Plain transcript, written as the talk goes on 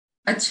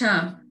अच्छा,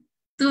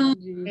 तो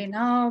Okay,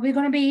 now we're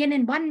going to be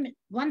in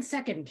one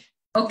second.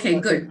 okay,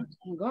 good.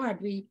 Thank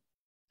God we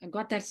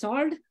got that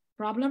solved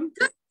problem.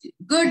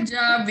 Good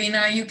job,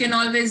 Veena. You can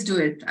always do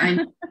it.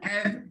 I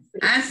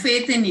have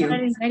faith in you.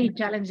 Very, very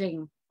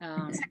challenging. I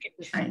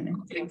know.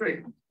 Okay,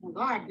 good. Thank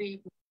God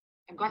we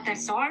got that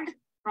solved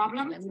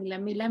problem.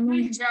 Let me.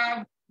 Good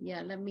job.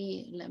 Yeah, let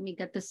me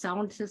get the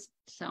sound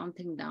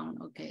thing down.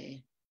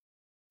 Okay.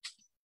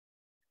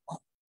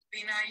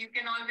 Veena, you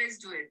can always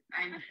do it.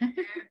 I know.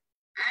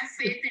 I have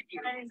faith in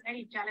you.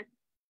 Very challenging.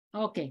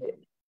 Okay.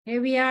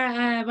 Here we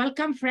are.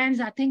 Welcome, friends.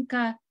 I think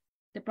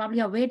they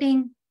probably are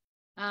waiting.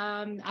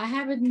 I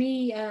have with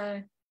me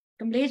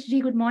Kamlesh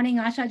ji. Good morning,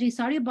 Asha ji.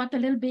 Sorry about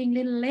being a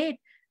little late.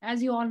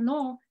 As you all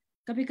know,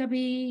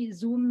 कभी-कभी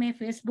Zoom में,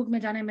 Facebook में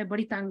जाने में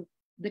बड़ी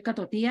दिक्कत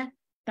होती है.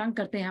 तंग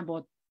करते हैं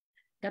बहुत.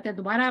 कहते हैं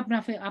दोबारा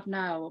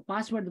अपना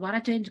पासवर्ड दोबारा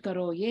चेंज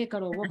करो, ये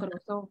करो, वो करो.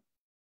 So,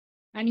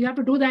 and you have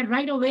to do that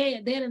right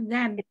away, there and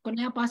then. को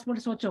नया पासवर्ड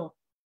सोचो,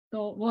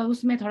 तो वो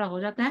उसमें थोड़ा हो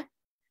जाता है.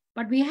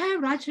 But we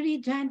have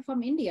Rajshri Jain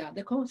from India.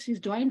 Dekho, she's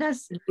joined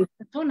us.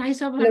 So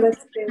nice of her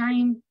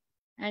time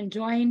and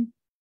join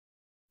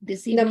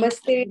this evening.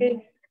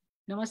 Namaste.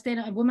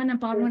 Namaste. Women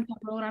Empowerment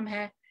program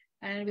hai,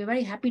 and we're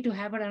very happy to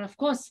have her. And of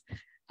course,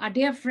 our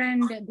dear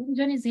friend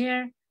Gunjan is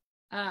here,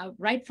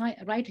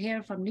 right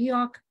here from New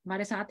York.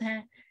 Hamare saath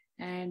hai,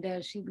 and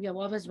we have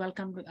always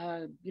welcomed.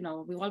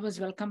 We always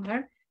welcome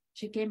her.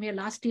 She came here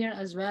last year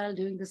as well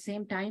during the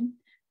same time,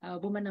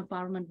 Women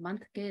Empowerment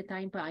Month ke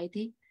time pe aayi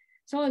thi.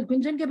 So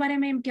Gunjan ke bare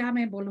mein kya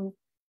main bolu?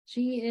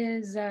 She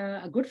is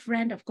a good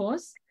friend, of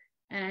course,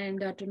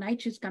 and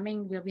tonight she's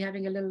coming. We'll be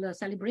having a little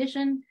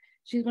celebration.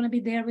 She's going to be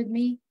there with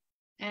me.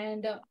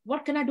 And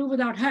what can I do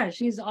without her?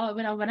 She's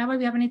whenever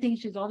we have anything,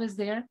 she's always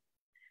there.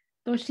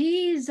 So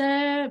she's,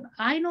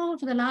 I know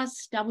for the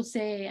last, I would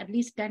say, at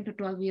least 10 to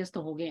 12 years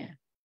to ho gaye hain.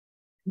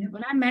 Yeah.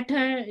 When I met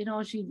her,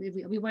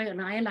 we were on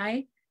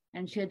ILI,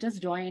 and she had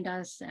just joined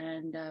us,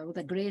 and with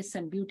the grace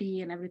and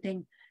beauty and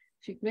everything,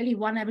 she really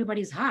won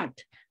everybody's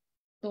heart.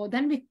 So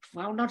then we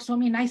found out so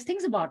many nice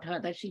things about her,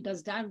 that she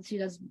does dance, she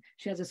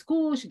has a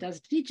school, she does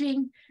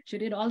teaching, she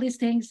did all these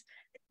things.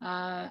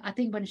 I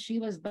think when she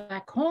was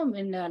back home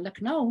in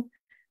Lucknow,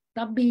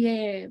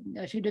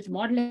 she did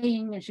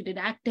modeling and she did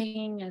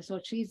acting, and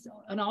so she's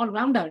an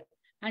all-rounder,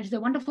 and she's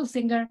a wonderful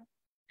singer,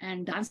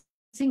 and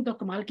dancing to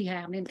kamal ki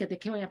hai, humne inke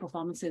dekhe hoye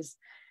performances.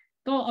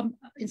 So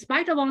in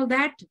spite of all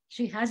that,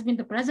 she has been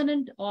the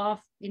president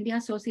of India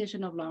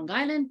Association of Long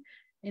Island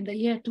in the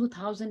year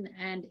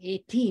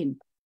 2018.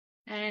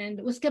 And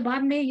उसके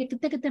बाद में ये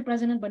कितने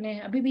president बने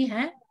हैं, अभी भी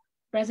हैं,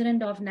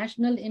 president of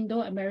National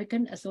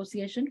Indo-American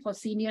Association for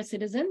Senior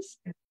Citizens,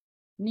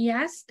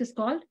 NIAS is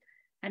called,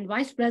 and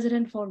vice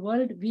president for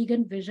World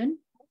Vegan Vision,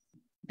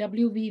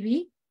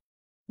 WVV,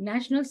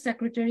 National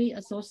Secretary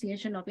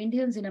Association of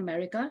Indians in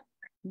America,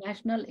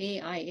 National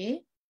AIA,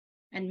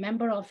 and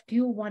member of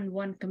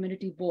Q11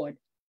 Community Board,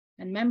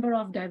 and member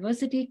of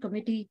Diversity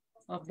Committee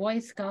of Boy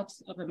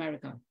Scouts of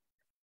America.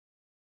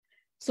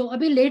 So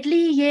अभी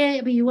lately ये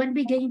अभी UN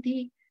भी गई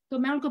थी, तो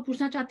मैं उनको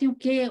पूछना चाहती हूँ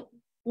कि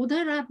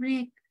उधर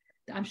आपने,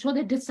 I'm sure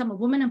they did some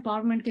women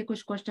empowerment के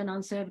कुछ question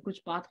answer,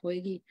 कुछ बात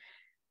होएगी.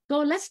 So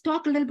let's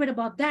talk a little bit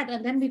about that,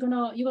 and then you're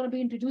gonna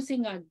be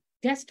introducing a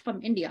guest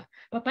from India.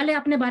 but पहले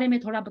अपने बारे में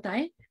थोड़ा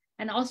बताएं,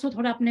 and also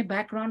थोड़ा अपने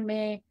background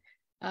में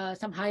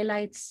some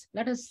highlights.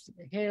 Let us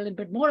hear a little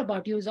bit more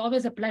about you. It's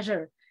always a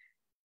pleasure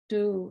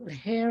to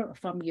hear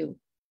from you.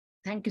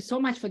 Thank you so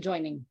much for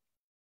joining.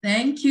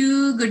 Thank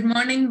you. Good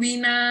morning,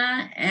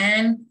 Veena,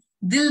 and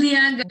Dil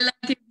Diyan Gallan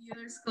ke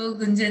viewers ko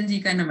Gunjan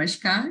ji ka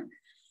namaskar.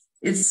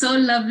 It's so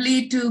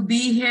lovely to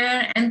be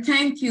here, and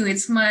thank you.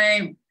 It's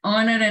my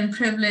honor and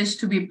privilege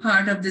to be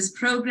part of this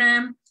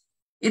program.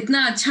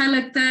 इतना अच्छा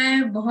लगता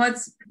है. बहुत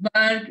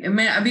बार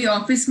मैं अभी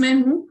office में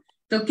हूँ,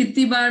 तो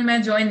कितनी बार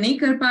मैं ज्वाइन नहीं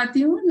कर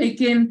पाती हूँ,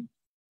 लेकिन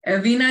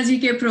वीना जी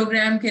के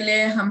प्रोग्राम के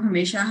लिए हम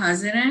हमेशा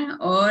हाजिर हैं,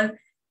 और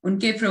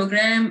उनके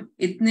प्रोग्राम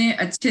इतने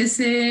अच्छे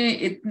से,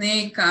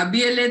 इतने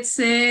काबिलियत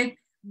से,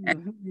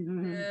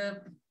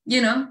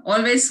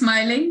 always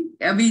smiling.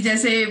 अभी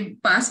जैसे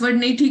पासवर्ड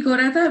नहीं ठीक हो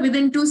रहा था,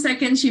 within 2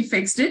 seconds she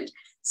fixed it.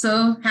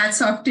 So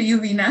hats off to you,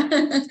 Veena.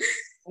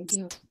 Thank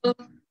you. So,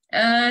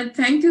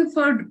 thank you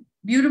for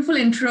beautiful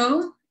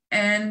intro.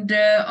 And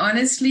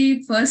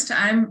honestly, first,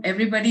 I'm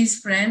everybody's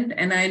friend,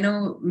 and I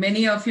know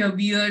many of your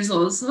viewers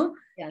also.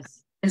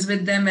 Yes. Is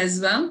with them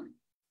as well.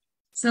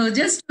 So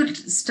just to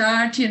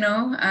start,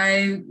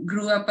 I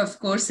grew up, of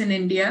course, in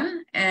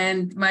India,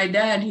 and my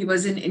dad, he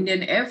was in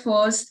Indian Air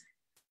Force.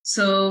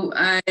 So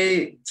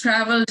I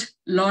traveled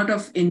a lot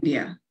of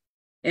India.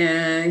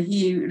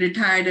 He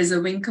retired as a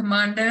wing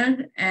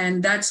commander,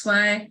 and that's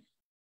why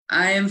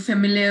I am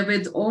familiar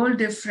with all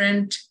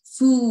different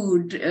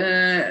food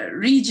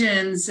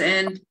regions,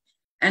 and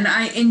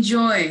I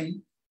enjoy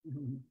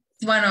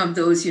one of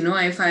those.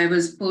 If I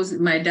was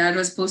my dad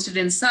was posted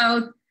in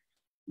South,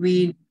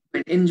 we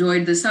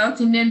enjoyed the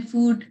South Indian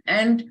food,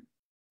 and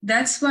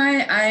that's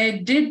why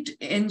I did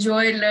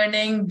enjoy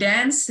learning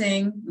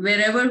dancing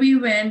wherever we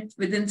went.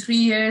 Within 3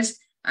 years,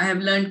 I have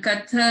learned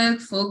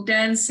Kathak, folk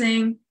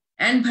dancing,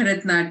 and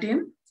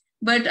Bharatnatyam.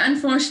 But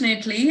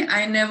unfortunately,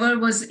 I never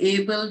was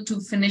able to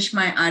finish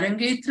my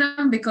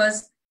Arangetram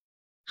because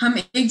हम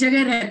एक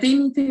जगह रहते ही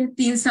नहीं थे.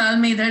 3 साल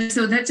में इधर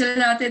से उधर चले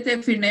जाते थे,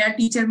 फिर नया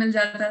टीचर मिल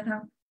जाता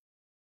था.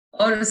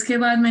 और उसके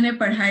बाद मैंने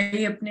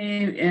पढ़ाई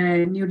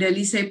अपने न्यू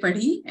दिल्ली से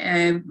पढ़ी.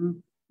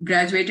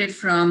 Graduated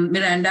from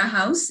Miranda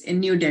House in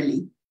New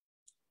Delhi.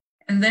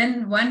 And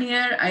then 1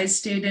 year I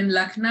stayed in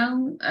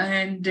Lucknow,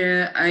 and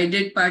I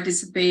did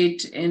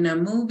participate in a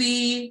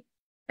movie,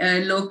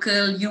 a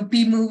local UP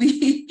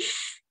movie,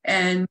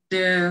 and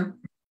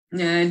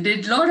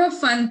did a lot of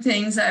fun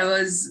things. I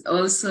was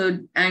also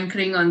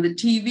anchoring on the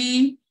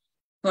TV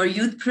for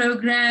youth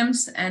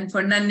programs and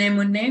for Nanne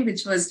Munne,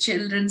 which was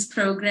children's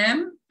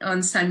program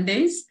on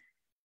Sundays.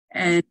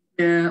 And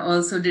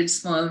also did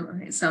some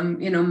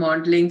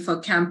modeling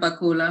for Campa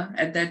Cola.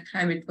 At that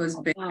time, it was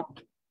big. Wow.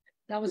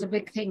 That was a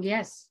big thing,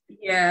 yes.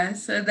 Yeah,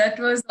 so that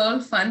was all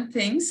fun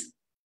things.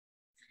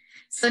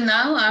 So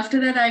now after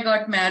that, I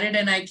got married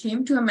and I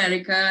came to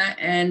America,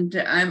 and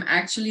I'm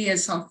actually a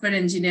software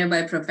engineer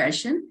by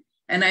profession.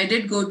 And I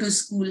did go to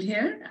school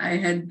here. I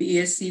had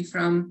BSc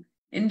from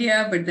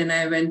India, but then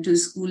I went to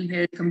school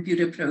here,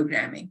 computer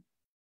programming.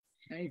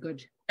 Very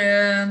good.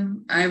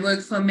 I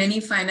worked for many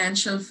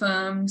financial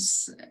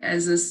firms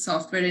as a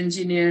software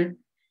engineer.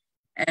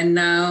 And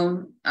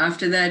now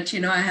after that,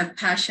 I have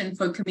passion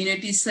for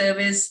community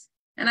service.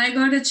 And I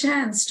got a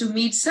chance to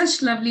meet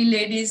such lovely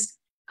ladies.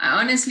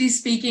 Honestly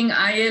speaking,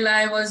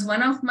 ILI was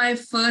one of my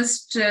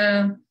first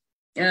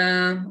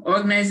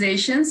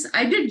organizations.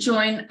 I did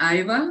join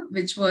AIVA,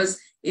 which was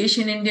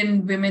Asian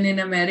Indian Women in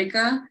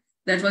America.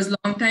 That was a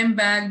long time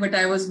back, but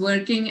I was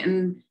working,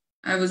 and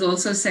I was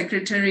also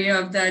secretary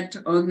of that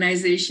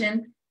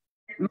organization.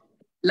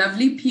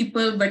 Lovely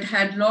people, but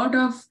had a lot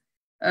of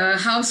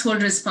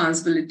household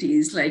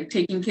responsibilities, like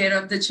taking care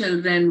of the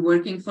children,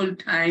 working full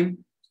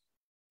time.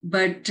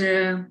 But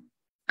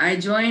I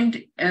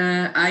joined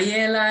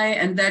ILI,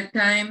 and that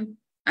time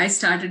I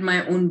started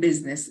my own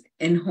business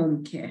in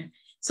home care.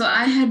 So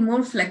I had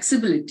more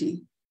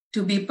flexibility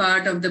to be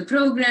part of the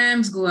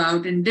programs, go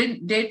out in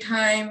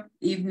daytime,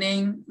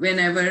 evening,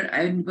 whenever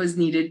I was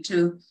needed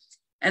to.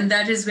 And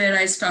that is where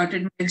I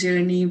started my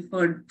journey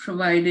for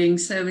providing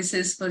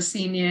services for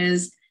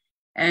seniors.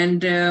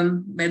 And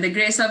by the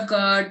grace of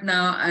God,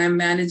 now I'm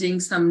managing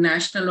some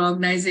national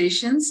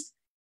organizations.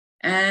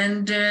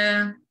 And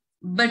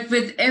but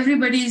with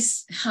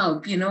everybody's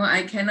help,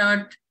 I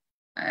cannot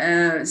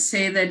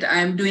say that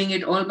I'm doing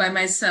it all by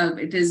myself.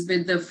 It is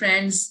with the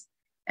friends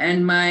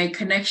and my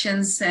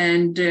connections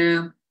and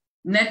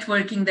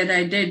networking that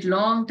I did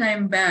long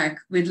time back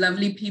with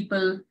lovely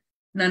people,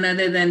 none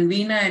other than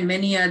Veena and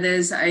many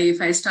others.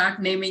 If I start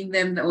naming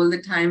them, all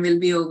the time will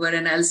be over,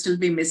 and I'll still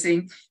be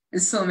missing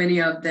so many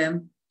of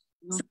them.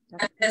 So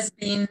that has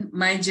been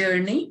my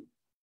journey.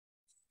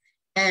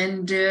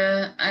 And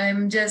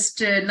I'm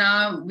just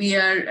now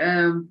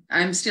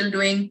I'm still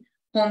doing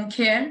home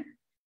care.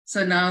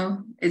 So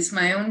now it's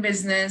my own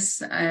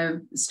business. I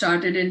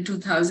started in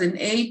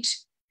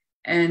 2008,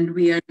 and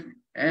we are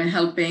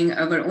helping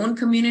our own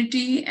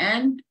community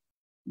and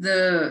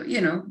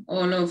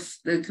all of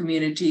the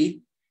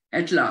community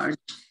at large.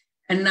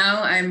 And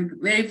now I'm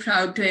very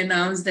proud to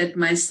announce that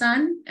my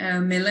son,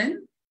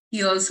 Milan,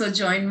 he also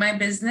joined my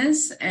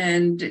business,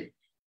 and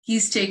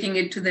he's taking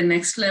it to the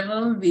next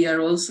level. We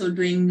are also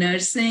doing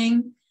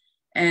nursing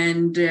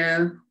and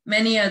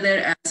many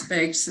other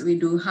aspects. We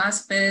do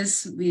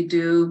hospice, we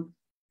do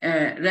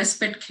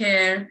respite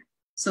care.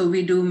 So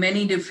we do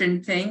many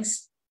different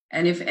things.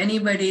 And if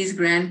anybody's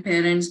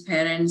grandparents,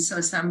 parents,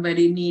 or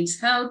somebody needs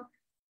help,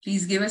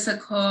 please give us a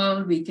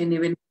call. We can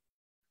even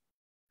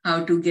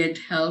how to get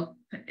help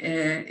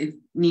if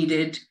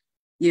needed,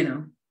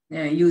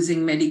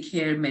 using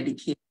Medicare,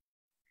 Medicaid.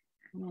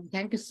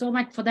 Thank you so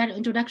much for that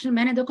introduction.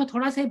 मैंने देखो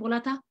थोड़ा सा ही बोला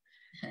था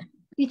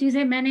ये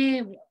चीजें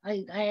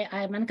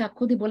मैंने कहा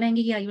खुद ही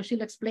बोलेंगी कि you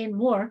should explain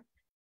more,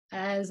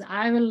 as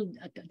I will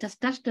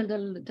just touch a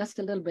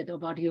little bit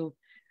about you.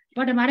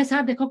 But हमारे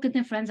साथ देखो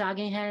कितने friends आ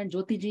गए हैं.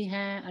 ज्योति जी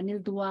हैं, अनिल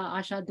दुआ,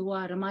 आशा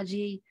दुआ, Rama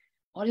ji,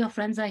 all your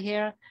friends are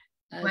here.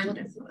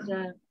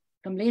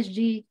 Kamlesh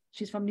ji,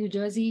 she's from New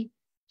Jersey.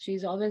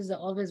 She's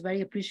always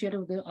very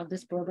appreciative of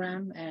this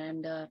program.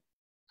 And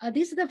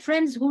these are the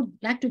friends who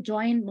like to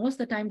join. Most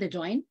of the time they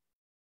join.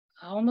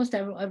 Almost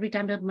every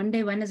time,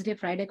 Monday, Wednesday,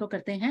 Friday ko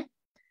karte hain.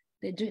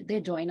 They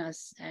join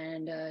us.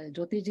 And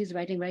Jyoti ji is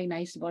writing very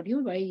nice about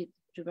you.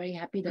 Very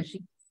happy that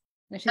she.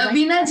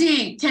 Veena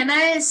ji, can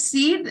I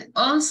see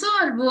also,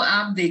 or वो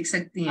आप देख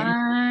सकती हैं?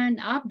 And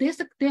आप देख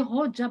सकते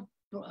हो जब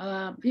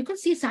you can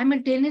see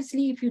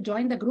simultaneously if you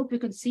join the group, you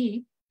can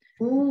see.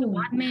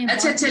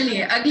 अच्छा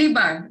चलिए अगली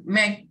बार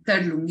मैं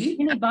कर लूंगी.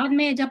 बाद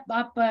में जब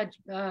आप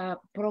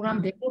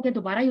प्रोग्राम देखोगे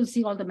दोबारा you'll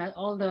see all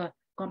the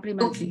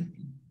compliments. Okay.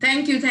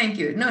 Thank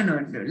you. No.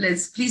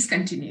 Let's please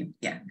continue.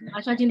 Yeah.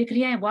 Asha ji लिख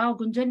रही हैं, wow,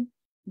 Gunjan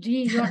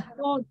ji, you are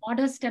so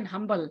modest and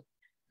humble.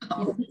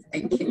 Oh,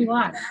 thank you. You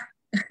are.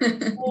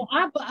 तो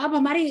आप अब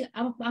हमारी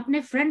अब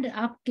अपने फ्रेंड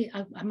आपके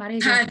हमारे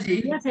जो हाँ जी,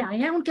 इंडिया से आए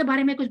हैं उनके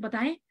बारे में कुछ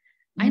बताएं.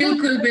 I know.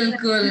 बिल्कुल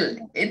बिल्कुल.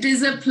 It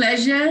is a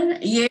pleasure.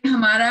 ये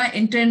हमारा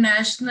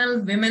इंटरनेशनल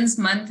विमेंस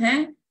मंथ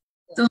है,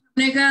 तो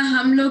हमने कहा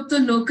हम लोग तो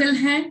लोकल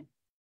हैं.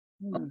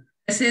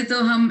 वैसे तो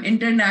हम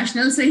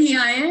इंटरनेशनल से ही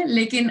आए हैं,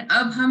 लेकिन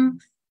अब हम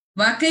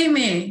वाकई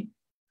में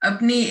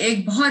अपनी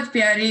एक बहुत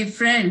प्यारी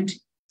फ्रेंड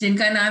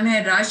जिनका नाम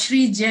है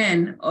राजश्री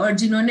जैन, और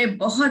जिन्होंने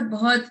बहुत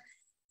बहुत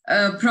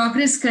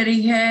प्रोग्रेस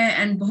करी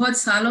है एंड बहुत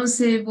सालों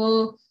से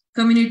वो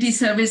कम्युनिटी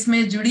सर्विस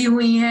में जुड़ी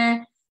हुई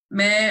हैं.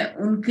 मैं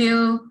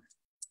उनको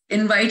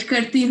इनवाइट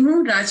करती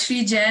हूँ.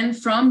 Rajshree Jain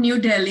from new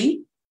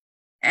Delhi.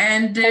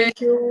 And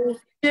Thank you.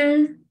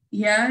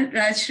 yeah,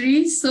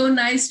 Rajshri, so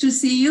nice to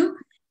see you.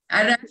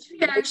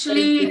 Rajshri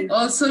actually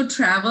also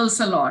travels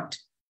a lot.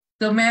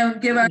 तो मैं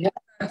उनके बारे में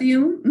बताती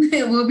हूँ.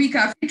 वो भी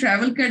काफी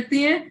ट्रैवल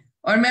करती हैं,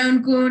 और मैं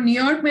उनको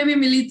न्यूयॉर्क में भी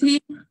मिली थी.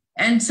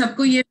 एंड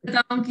सबको ये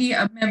बताऊं कि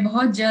अब मैं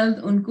बहुत जल्द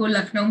उनको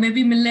लखनऊ में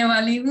भी मिलने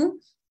वाली हूँ,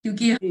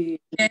 क्योंकि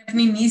मैं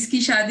अपनी नीस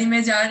की शादी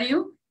में जा रही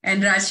हूँ.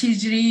 And Rajshri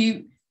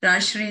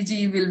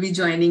ji will be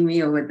joining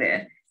me over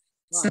there.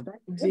 Wow,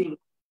 So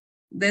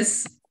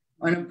this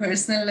on a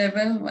personal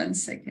level. One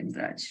second,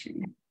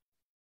 Rajshri.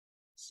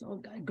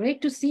 So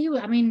great to see you.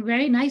 I mean,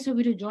 very nice of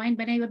you to join.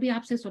 मैंने अभी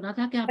आपसे सुना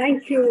था कि आप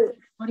Thank you.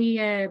 थोड़ी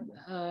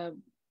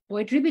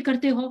poetry भी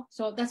करते हो.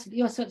 So that's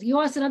you're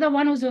another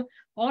one who's a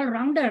all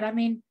rounder. I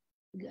mean,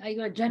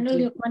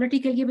 general equality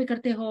के लिए भी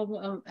करते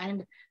हो,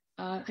 and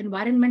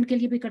environment के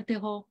लिए भी करते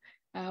हो,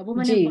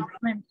 women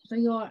empowerment. So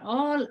you're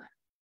all.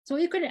 So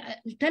you could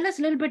tell us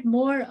a little bit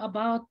more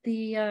about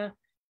the.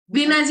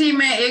 Veena जी,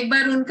 मैं एक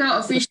बार उनका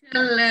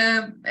ऑफिशियल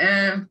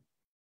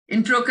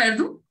इंट्रो कर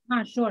दूं?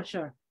 हाँ, sure.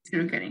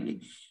 शुरू करेंगे.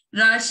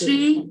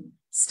 Rajshri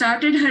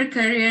started her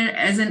career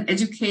as an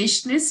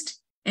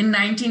educationist in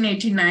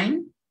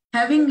 1989.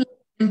 Having lived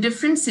in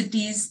different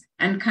cities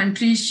and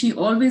countries, she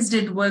always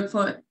did work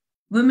for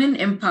women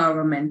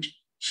empowerment.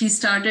 She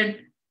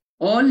started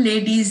All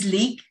Ladies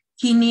League,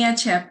 Kenya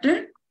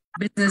chapter,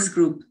 business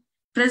group.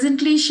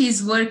 Presently,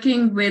 she's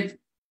working with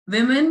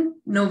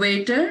Women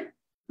Novator,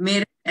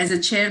 Mera as a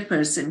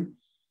chairperson.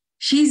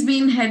 She's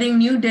been heading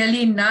New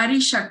Delhi Nari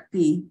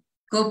Shakti,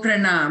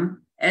 Kopranam,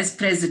 as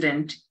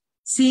president.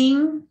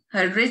 Seeing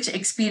her rich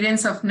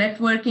experience of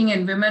networking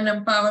and women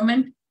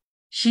empowerment,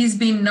 she's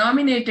been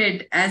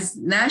nominated as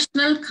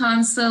National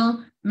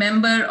Council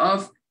member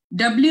of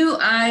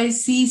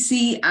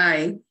WICCI.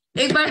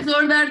 एक बार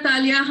जोरदार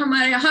तालियां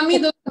हम ही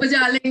दो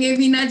बजा लेंगे,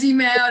 वीना जी,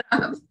 मैं और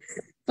आप,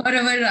 for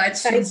our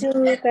Rajshri.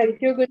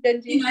 Thank you,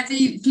 Gunjan ji. Veena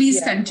ji,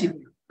 please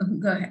continue.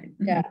 Go ahead.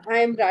 Yeah, I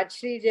am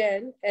Rajshri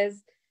Jain,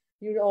 as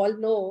you all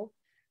know,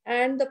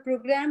 and the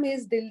program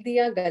is Dil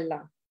Diyan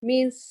Gallan,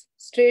 means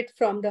straight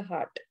from the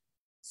heart.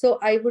 So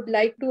I would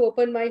like to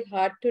open my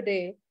heart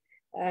today,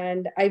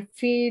 and I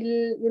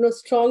feel,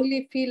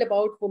 strongly feel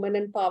about women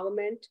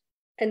empowerment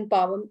and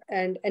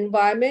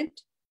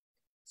environment,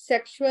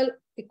 sexual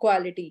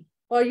equality,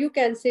 or you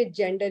can say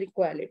gender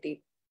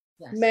equality.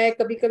 Yes. मैं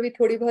कभी कभी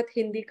थोड़ी बहुत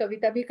हिंदी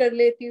कविता भी कर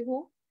लेती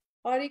हूँ,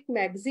 और एक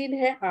मैगजीन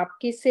है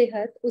आपकी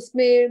सेहत,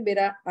 उसमें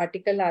मेरा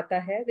आर्टिकल आता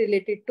है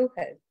related to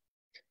health.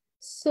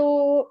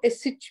 So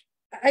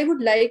I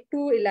would like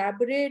to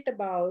elaborate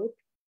about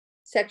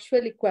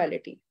sexual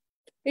equality.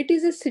 It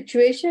is a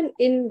situation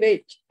in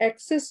which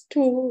access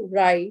to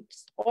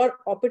rights or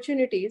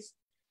opportunities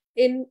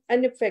in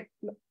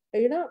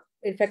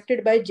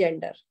affected by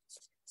gender.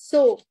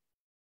 So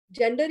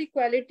gender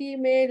equality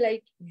में,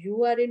 like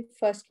you are in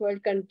first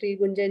world country,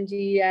 Gunjan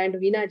ji and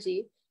Veena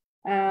ji,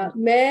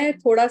 मैं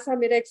थोड़ा सा,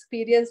 मेरा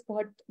experience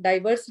बहुत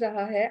diverse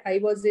रहा है. I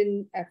was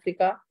in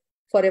Africa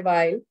for a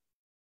while,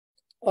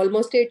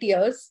 almost 8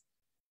 years.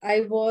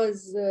 I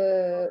was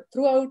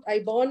I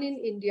born in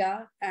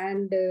India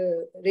and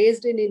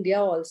raised in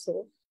India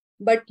also.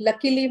 But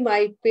luckily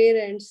my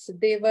parents,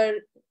 they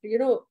were,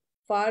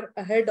 far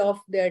ahead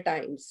of their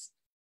times.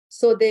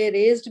 So they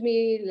raised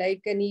me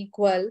like an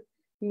equal.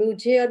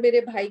 मुझे और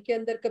मेरे भाई के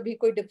अंदर कभी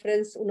कोई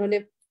difference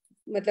उन्होंने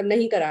मतलब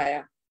नहीं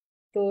कराया.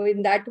 तो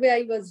in that way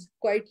I was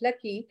quite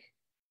lucky.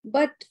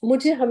 But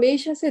मुझे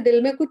हमेशा से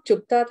दिल में कुछ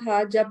चुभता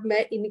था जब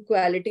मैं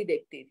inequality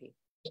देखती थी.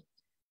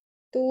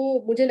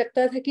 तो मुझे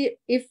लगता था कि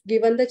if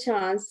given the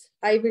chance,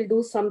 I will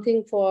do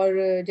something for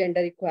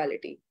gender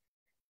equality.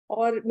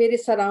 और मेरे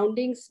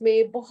surroundings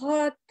में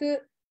बहुत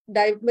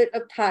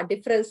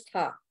difference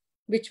था,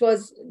 which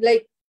was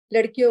like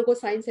लड़कियों को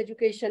science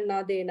education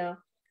ना देना.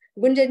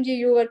 Gunjan ji,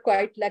 you were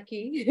quite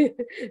lucky.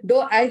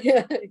 Though I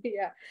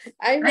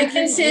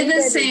can say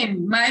the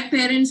same. My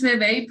parents were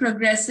very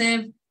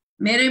progressive.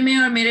 मेरे में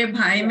और मेरे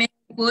भाई में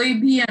कोई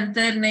भी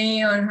अंतर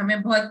नहीं, और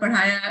हमें बहुत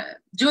पढ़ाया,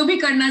 जो भी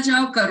करना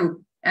चाहो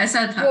करो,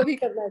 ऐसा था. जो भी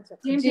करना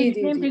चाहो.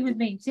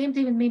 Same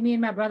thing with me, me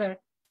and my brother.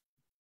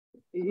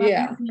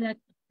 Yeah.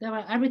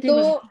 Everything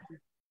was.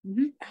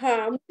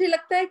 हाँ, मुझे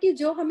लगता है कि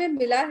जो हमें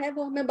मिला है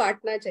वो हमें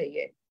बांटना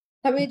चाहिए.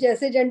 हमें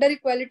जैसे जेंडर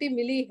इक्वालिटी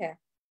मिली है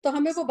तो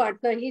हमें वो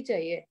बांटना ही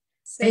चाहिए.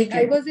 Like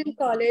I was in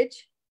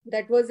college,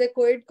 that was a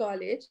co-ed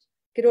college,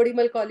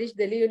 Kirodimal College,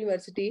 Delhi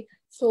University.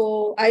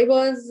 So I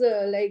was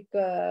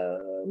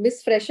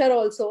Miss Fresher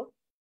also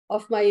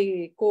of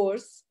my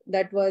course,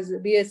 that was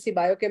BSc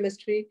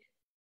Biochemistry.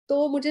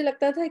 तो मुझे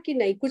लगता था कि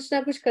नहीं, कुछ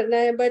ना कुछ करना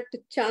है, बट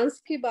चांस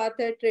की बात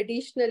है,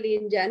 ट्रेडिशनली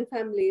इन जैन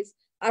फैमिलीज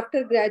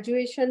आफ्टर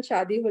ग्रेजुएशन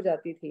शादी हो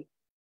जाती थी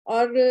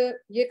और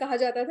ये कहा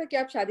जाता था कि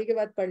आप शादी के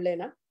बाद पढ़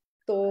लेना.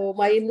 तो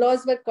my in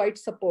laws were quite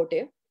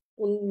supportive.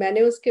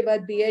 मैंने उसके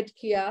बाद बीएड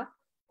किया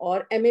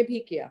और एमए भी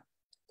किया.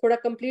 थोड़ा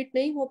कंप्लीट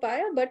नहीं हो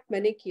पाया बट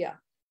मैंने किया.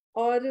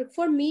 और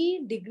for me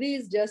degree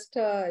is just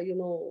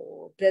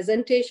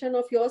presentation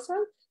of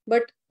yourself,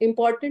 but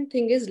important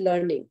thing is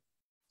learning.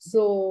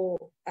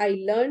 So I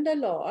learned a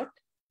lot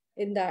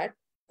in that.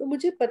 तो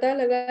मुझे पता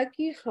लगा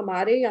कि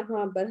हमारे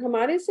यहाँ पर,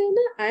 हमारे से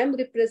ना, I am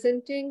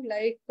representing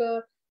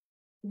like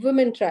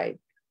women tribe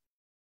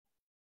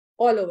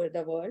all over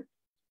the world.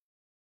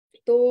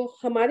 तो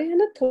हमारे यहाँ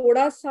ना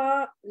थोड़ा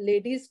सा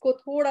लेडीज को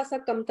थोड़ा सा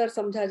कमतर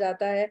समझा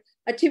जाता है.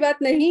 अच्छी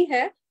बात नहीं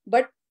है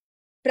बट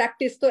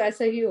प्रैक्टिस तो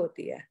ऐसा ही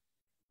होती है.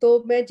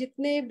 तो मैं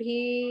जितने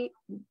भी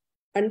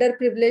अंडर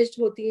प्रिविलेज्ड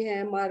होती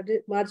हैं,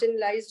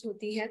 मार्जिनलाइज्ड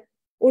होती हैं,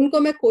 उनको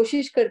मैं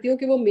कोशिश करती हूँ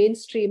कि वो मेन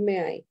स्ट्रीम में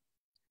आए.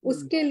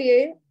 उसके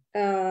लिए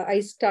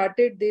I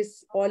started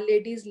this all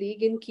ladies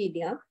league in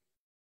Kenya.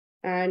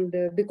 And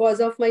because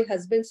of my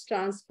husband's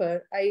transfer,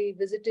 I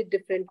visited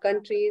different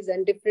countries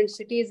and different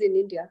cities in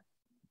India.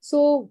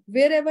 So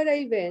wherever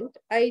I went,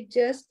 I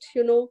just,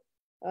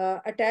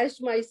 attached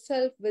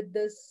myself with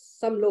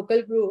some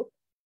local group.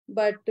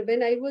 But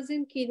when I was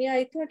in Kenya,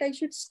 I thought I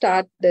should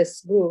start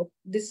this group.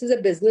 This is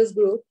a business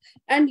group.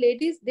 And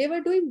ladies, they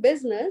were doing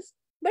business,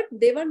 but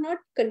they were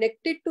not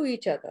connected to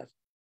each other.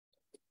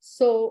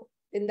 So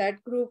in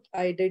that group,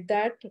 I did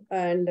that.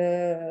 And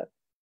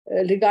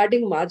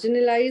regarding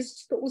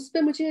marginalised, तो उस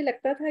पे मुझे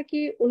लगता था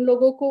कि उन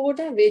लोगों को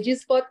ना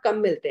वेजेस बहुत कम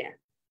मिलते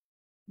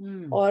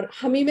हैं. और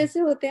हम ही में से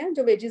होते हैं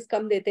जो वेजेस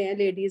कम देते हैं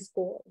लेडीज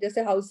को,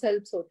 जैसे हाउस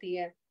हेल्प्स होती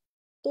हैं.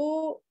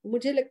 तो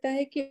मुझे लगता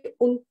है कि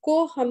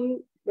उनको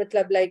हम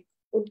लाइक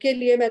उनके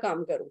लिए मैं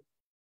काम करूं.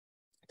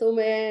 तो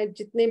मैं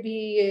जितने भी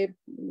ये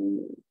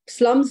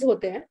स्लम्स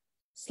होते हैं,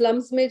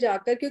 स्लम्स में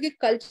जाकर, क्योंकि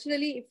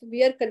culturally if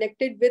we are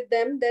connected with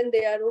them then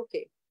they are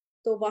okay.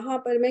 तो वहां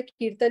पर मैं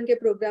कीर्तन के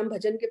प्रोग्राम,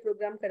 भजन के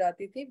प्रोग्राम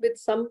कराती थी with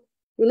some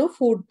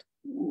food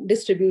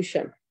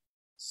distribution,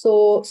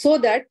 so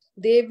that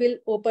they will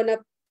open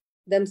up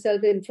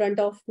themselves in front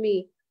of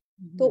me.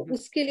 तो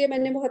उसके लिए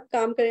मैंने बहुत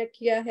काम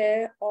किया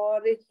है.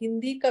 और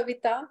हिंदी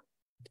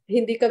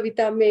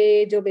कविता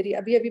में जो मेरी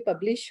अभी अभी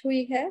पब्लिश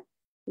हुई है,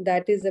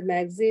 that is a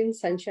magazine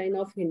sunshine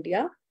of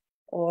India,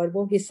 और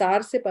वो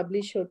हिसार से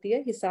पब्लिश होती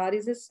है. Hisar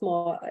is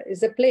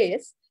a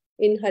place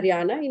in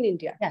Haryana in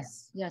India.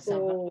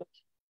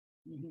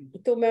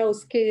 तो मैं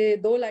उसके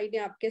 2 लाइनें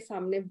आपके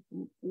सामने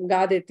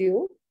गा देती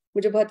हूँ.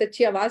 मुझे बहुत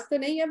अच्छी आवाज तो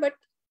नहीं है बट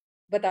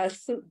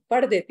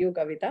पढ़ देती हूँ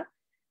कविता.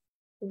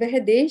 वह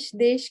देश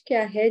देश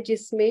क्या है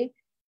जिसमें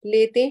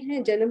लेते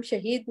हैं जन्म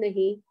शहीद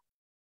नहीं,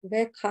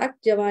 वह खाक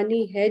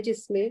जवानी है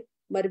जिसमें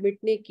मर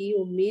मिटने की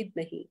उम्मीद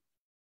नहीं,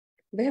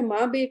 वह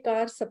माँ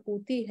बेकार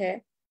सपूती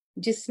है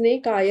जिसने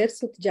कायर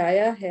सुत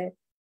जाया है,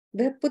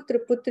 वह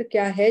पुत्र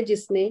क्या है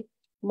जिसने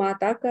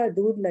माता का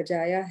दूध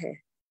लजाया है.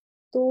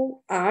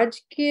 तो आज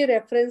के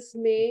रेफरेंस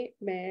में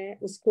मैं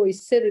उसको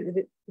इससे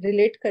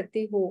रिलेट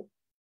करती हूँ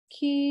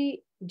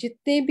कि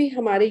जितने भी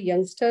हमारे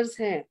यंगस्टर्स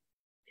हैं,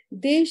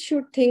 they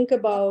should think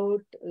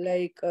about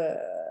like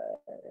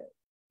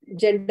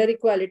gender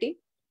equality,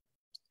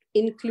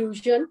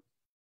 inclusion,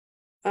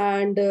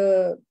 and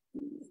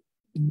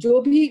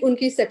जो भी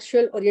उनकी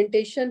सेक्सुअल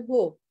ओरिएंटेशन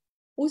हो,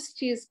 उस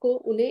चीज को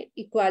उन्हें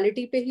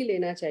इक्वालिटी पे ही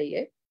लेना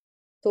चाहिए.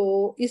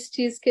 तो इस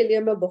चीज के लिए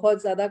मैं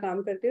बहुत ज्यादा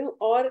काम करती हूँ.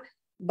 और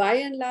by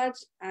and large,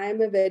 I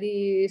am a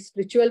very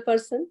spiritual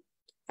person.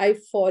 I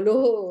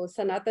follow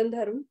सनातन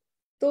धर्म,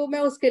 तो मैं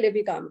उसके लिए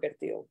भी काम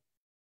करती हूँ.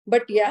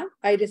 But yeah,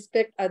 I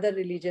respect other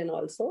religion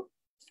also.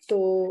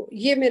 तो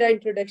ये मेरा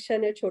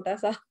इंट्रोडक्शन है छोटा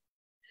सा.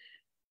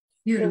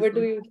 Beautiful. Over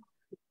to you.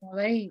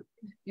 Very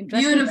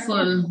interesting.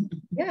 Beautiful.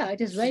 Yeah,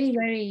 it is very,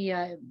 very,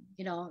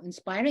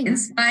 inspiring.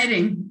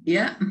 Inspiring,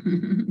 yeah.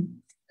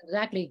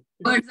 Exactly.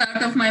 Words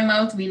out of my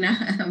mouth, Veena.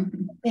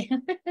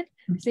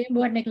 Same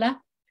word, Nikla.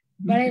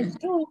 But it's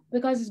true,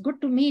 because it's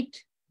good to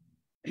meet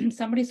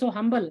somebody so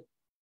humble.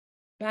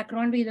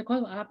 Background भी देखो,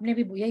 आपने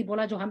भी यही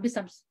बोला जो हम भी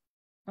सब,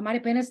 हमारे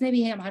पेरेंट्स ने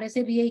भी है, हमारे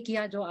से भी यही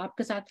किया जो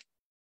आपके साथ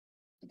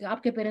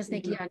आपके पेरेंट्स ने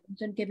किया,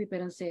 गुंजन के भी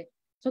पेरेंट्स से.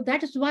 So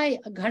that is why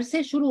घर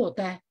से शुरू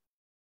होता है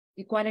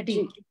equality.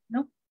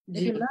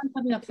 If you learn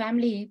from your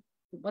family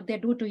what they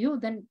do to you,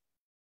 then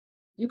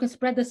you can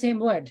spread the same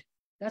word.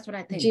 That's what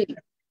I think.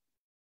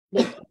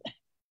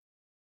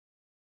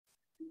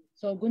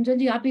 So Gunjan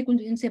ji, आप भी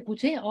कुछ इनसे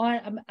पूछे. और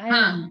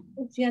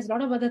she has a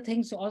lot of other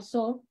things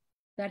also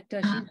that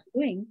she's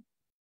doing.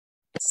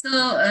 So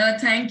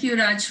thank you,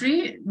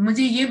 Rajshri.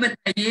 मुझे ये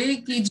बताइए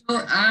कि जो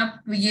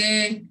आप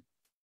ये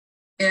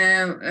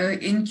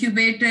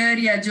इंक्यूबेटर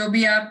या जो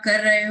भी आप कर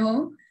रहे हो,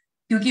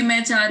 क्योंकि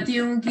मैं चाहती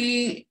हूँ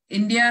कि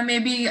इंडिया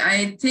में भी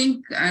आई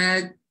थिंक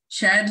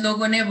शायद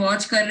लोगों ने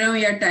वॉच कर रहे हो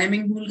या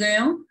टाइमिंग भूल गए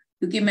हो,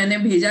 क्योंकि मैंने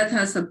भेजा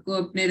था सबको,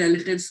 अपने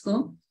रिलेटिव्स को।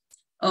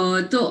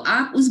 तो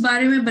आप उस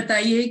बारे में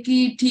बताइए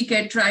कि ठीक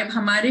है, ट्राइब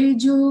हमारे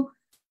जो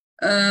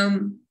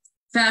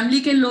फैमिली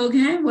के लोग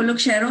हैं वो लोग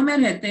शहरों में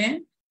रहते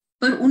हैं,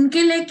 पर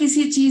उनके लिए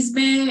किसी चीज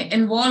में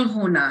इन्वॉल्व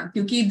होना,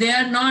 क्योंकि they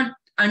are not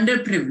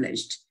under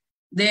privileged,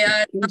 they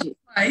are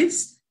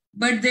wives,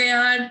 but they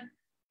are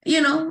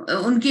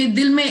उनके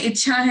दिल में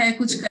इच्छा है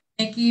कुछ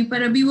करने की,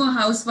 पर अभी वो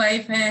हाउस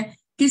वाइफ है।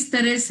 किस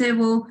तरह से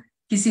वो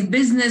किसी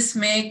बिजनेस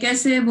में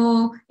कैसे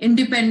वो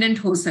इंडिपेंडेंट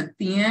हो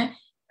सकती हैं?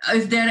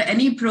 If there are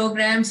any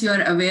programmes you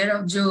are aware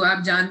of, जो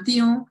आप जानती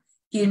हो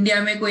कि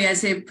इंडिया में कोई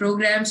ऐसे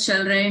प्रोग्राम्स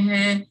चल रहे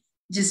हैं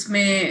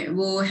जिसमें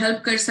वो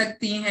हेल्प कर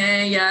सकती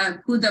हैं या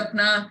खुद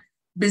अपना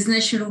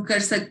बिजनेस शुरू कर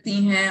सकती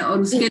हैं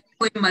और उसके लिए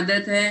कोई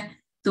मदद है,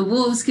 तो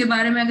वो उसके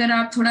बारे में अगर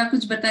आप थोड़ा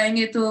कुछ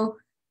बताएंगे तो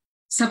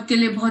सबके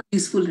लिए बहुत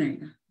यूजफुल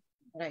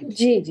रहेगा।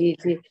 जी जी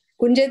जी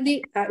गुंजन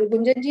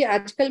जी,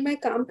 आजकल मैं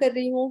काम कर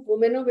रही हूँ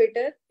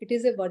वुमेनोवेटर। It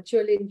is a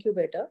virtual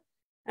incubator,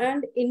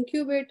 and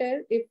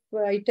incubator, if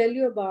I tell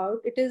you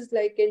about, it is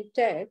like in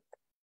tech.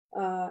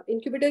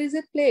 Incubator is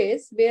a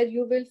place where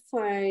you will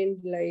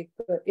find like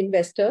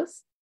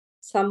investors,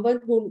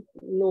 someone who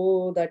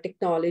know the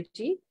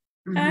technology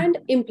and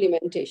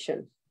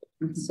implementation.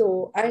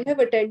 So I have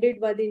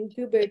attended one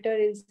incubator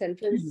in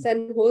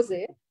San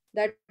Jose.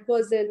 That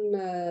was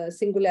in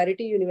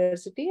Singularity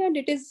University, and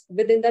it is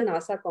within the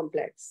NASA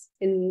complex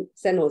in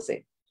San Jose.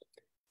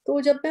 तो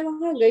जब मैं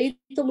वहाँ गई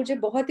तो मुझे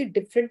बहुत ही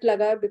different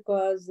लगा,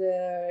 because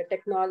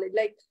technology,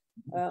 like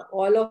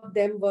all of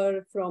them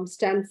were from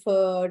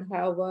Stanford,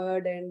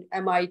 Harvard, and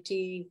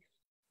MIT.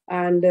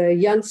 And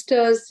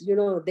youngsters,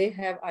 they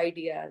have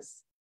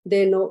ideas.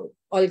 They know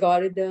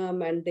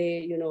algorithm, and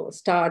they,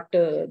 start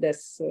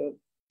this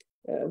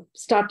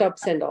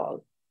startups and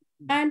all.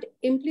 And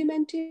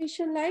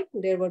implementation, like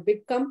there were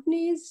big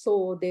companies,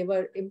 so they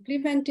were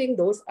implementing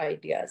those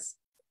ideas.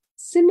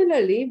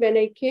 Similarly, when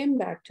I came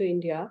back to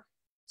India,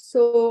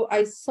 so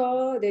I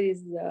saw there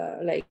is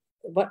like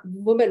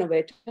women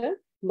innovator.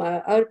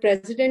 Our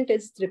president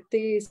is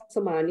Tripti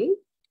Samani,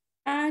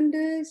 and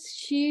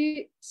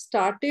she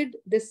started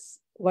this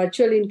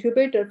virtual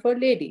incubator for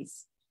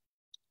ladies.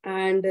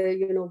 And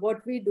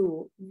what we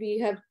do, we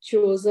have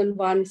chosen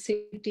one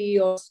city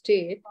or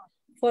state.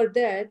 For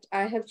that,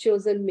 I have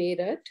chosen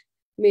Meerut.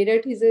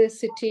 Meerut is a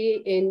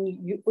city in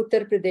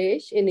Uttar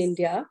Pradesh in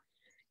India.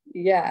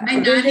 Yeah. My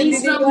nanny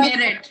is from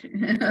Meerut.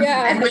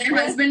 Yeah. And my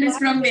husband is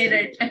from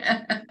Meerut.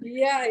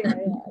 Yeah.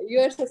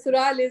 Your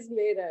sasural is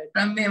Meerut.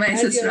 From me, my and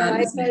sasural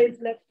your is Maika is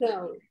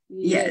Lucknow.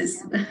 Yes.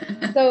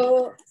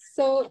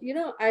 So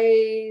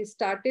I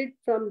started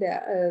from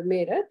the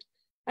Meerut.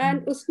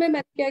 And उसमें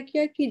मैंने क्या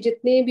किया कि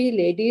जितने भी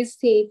ladies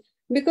थी,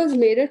 because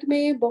Meerut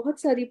में बहुत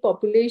सारी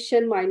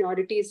पॉपुलेशन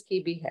माइनॉरिटीज की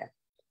भी है.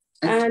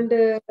 And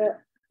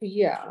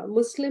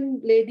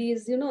Muslim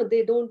ladies,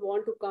 they don't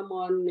want to come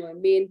on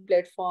main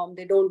platform.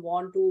 They don't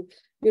want to,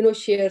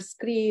 share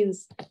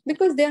screens,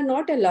 because they are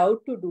not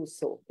allowed to do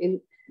so in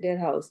their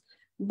house.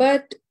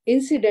 But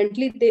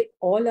incidentally, they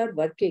all are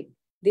working.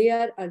 They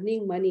are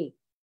earning money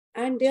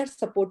and they are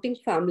supporting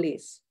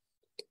families.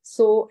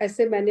 So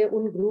ऐसे मैंने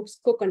उन groups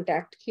को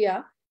contact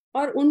किया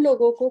और उन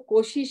लोगों को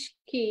कोशिश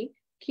की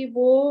कि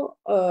वो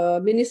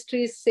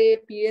मिनिस्ट्रीज से,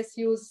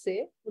 PSUs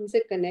से उनसे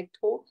कनेक्ट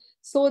हो,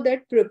 सो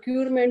दैट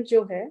प्रोक्यूरमेंट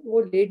जो है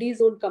वो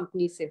लेडीज ओन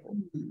कंपनी से हो.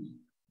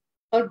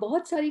 और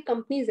बहुत सारी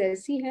कंपनीज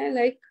ऐसी हैं,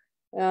 like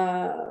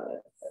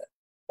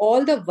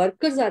all the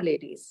workers are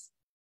ladies,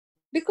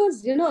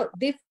 because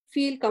they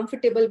feel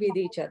comfortable with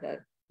each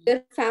other.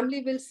 Their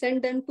family will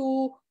send them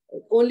to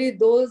only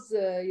those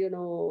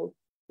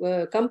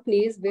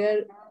companies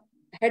where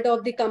head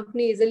of the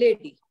company is a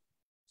lady.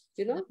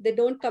 They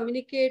don't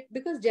communicate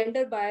because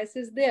gender bias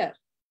is there.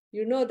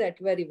 You know that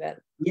very well.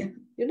 Yeah.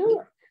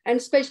 And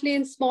especially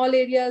in small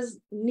areas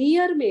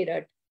near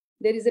Meerut,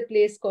 there is a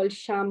place called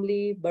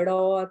Shamli,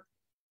 Badaut,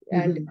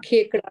 and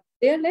Khekra.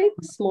 They are like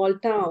small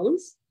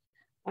towns,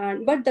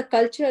 but the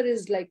culture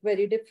is like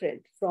very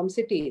different from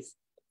cities.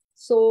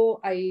 So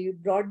I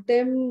brought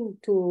them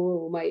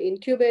to my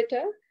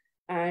incubator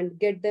and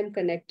get them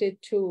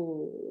connected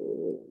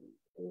to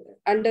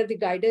under the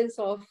guidance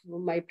of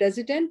my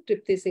president,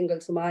 Tripti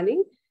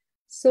Sumani.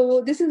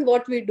 So this is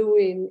what we do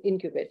in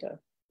incubator.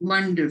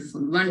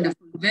 Wonderful.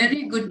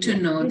 Very good to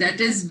know. That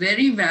is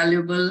very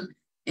valuable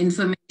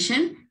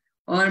information.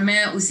 और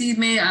मैं उसी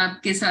में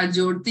आपके साथ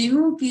जोड़ती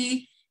हूँ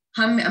कि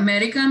हम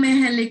अमेरिका में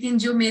हैं, लेकिन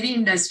जो मेरी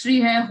इंडस्ट्री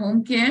है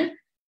होम केयर,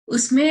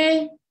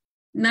 उसमें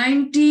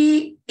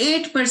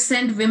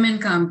 98% विमेन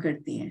काम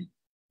करती हैं.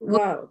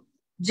 वो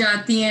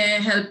जाती हैं,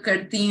 हेल्प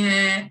करती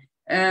हैं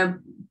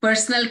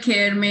पर्सनल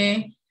केयर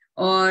में,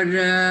 और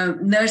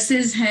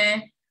नर्सेज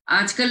हैं.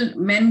 आजकल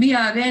मेन भी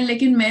आ गए हैं,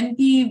 लेकिन मेन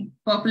की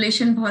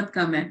पॉपुलेशन बहुत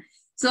कम है.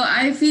 सो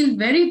I feel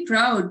very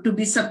proud to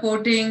be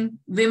supporting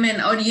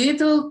women. और ये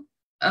तो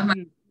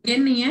हमारे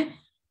नहीं है,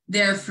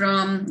 they are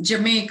from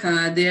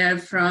Jamaica, they are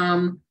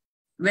from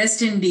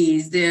West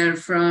Indies, they are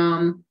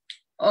from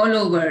all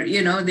over,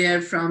 they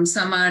are from,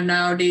 some are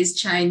nowadays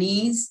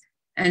Chinese,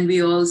 and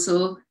we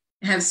also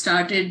have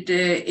started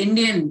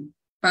Indian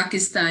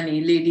Pakistani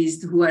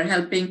ladies who are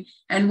helping,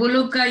 and वो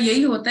लोग का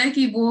यही होता है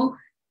कि वो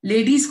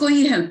ladies को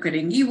ही help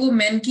करेंगी, वो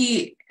मेन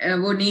की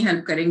वो नहीं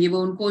हेल्प करेंगी,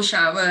 वो उनको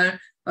शावर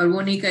और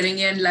वो नहीं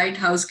करेंगे, एंड लाइट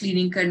हाउस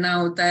क्लीनिंग करना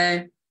होता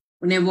है,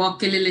 उन्हें वॉक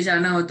के लिए ले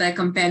जाना होता है,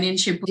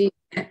 कंपेनियनशिप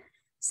होता है,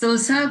 सो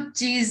सब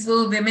चीज वो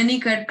विमेन ही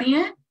करती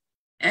हैं,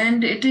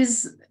 and it is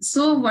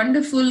so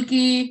wonderful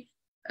कि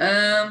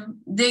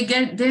they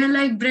are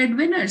like bread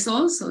winners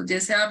also.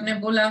 जैसे आपने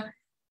बोला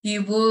कि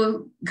वो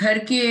घर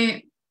के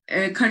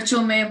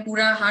खर्चों में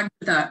पूरा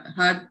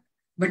हाथ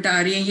बटा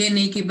रही हैं, ये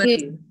नहीं कि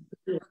बस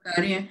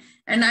बता रही हैं,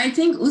 एंड आई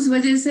थिंक उस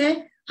वजह से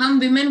हम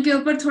विमेन के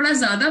ऊपर थोड़ा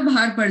ज्यादा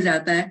भार पड़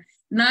जाता है,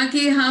 ना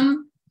कि हम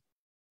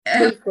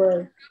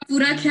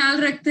पूरा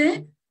ख्याल रखते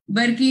हैं,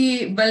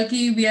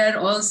 बल्कि we are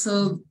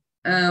also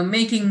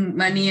making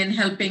money and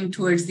helping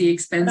towards the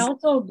expense.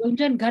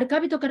 Gunjan घर का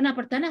भी तो करना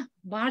पड़ता है ना,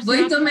 बाहर से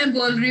वही तो मैं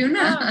बोल रही हूँ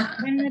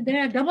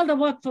ना, double the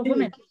work for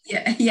women.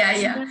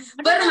 या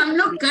पर हम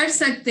लोग कर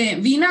सकते हैं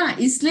वीना,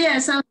 इसलिए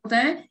ऐसा होता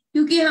है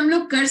क्योंकि हम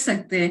लोग कर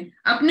सकते हैं,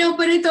 अपने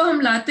ऊपर ही तो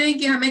हम लाते हैं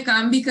कि हमें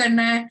काम भी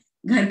करना है,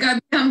 घर का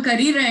भी हम कर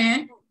ही रहे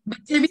हैं,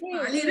 बच्चे भी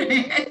पाल ही रहे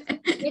हैं।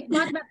 एक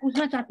बात मैं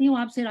पूछना चाहती हूँ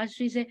आपसे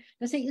राजश्री से,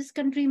 जैसे इस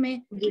कंट्री में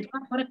इतना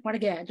फर्क पड़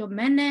गया है, जो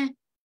मैन है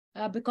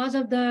because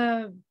of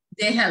the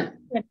they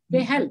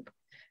help,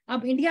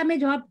 अब इंडिया में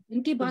जो आप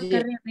इनकी बात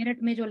कर रहे हैं,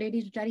 मेरठ में जो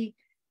लेडीज बेचारी,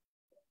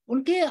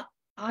 उनके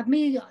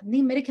आदमी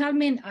नहीं, मेरे ख्याल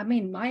में, I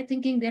mean my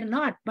thinking they are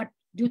not, but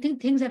do you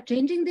think things are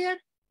changing their,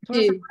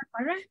 थोड़ा सा फर्क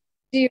पड़ रहा है?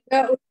 जी,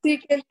 मैं उसी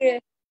के लिए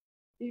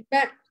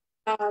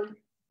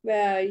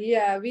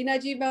वीना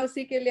जी, मैं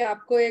उसी के लिए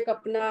आपको एक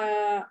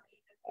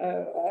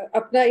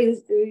अपना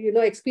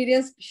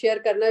एक्सपीरियंस शेयर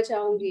करना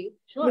चाहूंगी।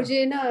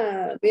 मुझे ना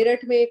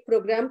मेरठ में एक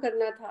प्रोग्राम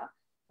करना था,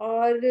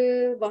 और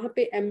वहाँ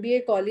पे MBA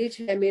कॉलेज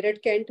है मेरठ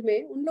कैंट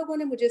में, उन लोगों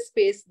ने मुझे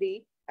space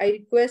the. I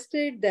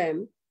requested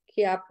them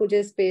कि आप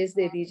मुझे स्पेस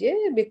दे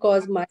दीजिए,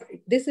 because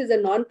this is a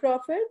non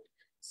profit,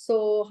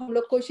 सो हम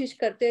लोग कोशिश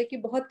करते हैं कि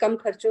बहुत कम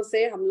खर्चों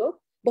से हम लोग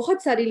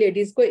बहुत सारी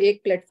लेडीज को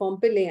एक प्लेटफॉर्म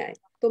पे ले आए।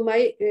 तो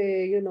माई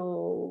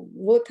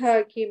वो था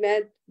कि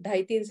मैं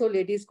 250-300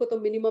 लेडीज को तो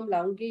मिनिमम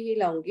लाऊंगी ही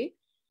लाऊंगी,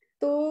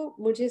 तो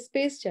मुझे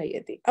स्पेस चाहिए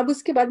थी। अब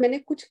उसके बाद मैंने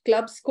कुछ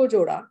क्लब्स को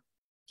जोड़ा,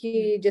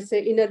 कि जैसे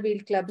इनर व्हील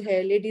क्लब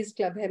है, लेडीज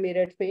क्लब है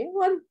मेरठ में,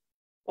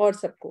 और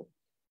सबको।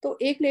 तो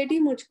एक लेडी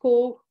मुझको,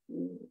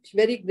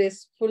 वेरी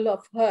ग्रेसफुल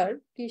ऑफ हर,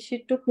 कि she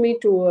took me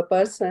to a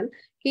person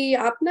कि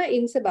आप ना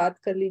इनसे बात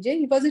कर लीजिए।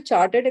 He was a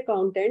chartered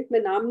accountant, मैं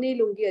नाम नहीं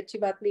लूंगी, अच्छी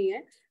बात नहीं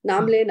है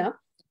नाम लेना।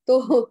 तो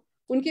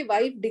उनकी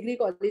वाइफ डिग्री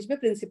कॉलेज में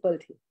प्रिंसिपल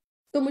थी,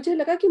 तो मुझे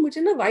लगा कि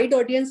मुझे ना वाइड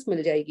ऑडियंस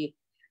मिल जाएगी।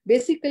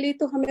 बेसिकली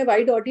तो हमें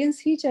वाइड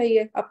ऑडियंस ही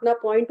चाहिए, अपना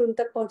पॉइंट उन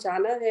तक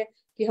पहुंचाना है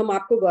कि हम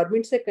आपको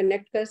गवर्नमेंट से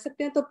कनेक्ट कर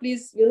सकते हैं, तो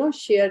please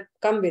share,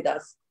 come with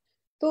us.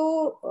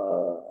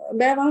 तो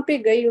मैं वहां पे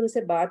गई,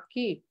 उनसे बात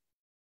की,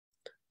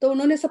 तो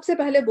उन्होंने सबसे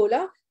पहले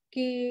बोला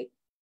कि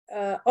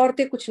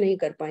औरतें कुछ नहीं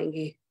कर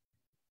पाएंगी।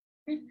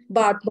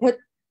 बात बहुत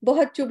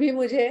बहुत चुभी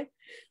मुझे।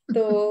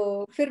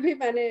 तो फिर भी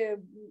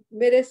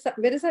मेरे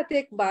साथ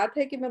एक बात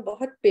है कि मैं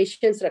बहुत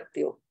पेशेंस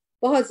रखती हूँ,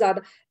 बहुत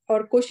ज्यादा,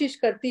 और कोशिश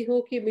करती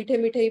हूँ कि मीठे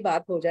मीठे ही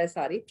बात हो जाए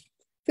सारी।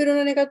 फिर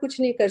उन्होंने कहा कुछ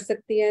नहीं कर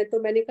सकती हैं, तो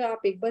मैंने कहा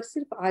आप एक बार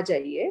सिर्फ आ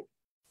जाइए,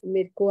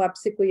 मेरे को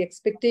आपसे कोई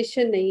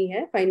एक्सपेक्टेशन नहीं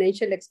है,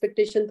 फाइनेंशियल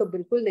एक्सपेक्टेशन तो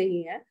बिल्कुल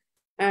नहीं है,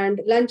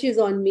 and lunch is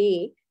on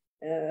me,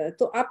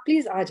 तो आप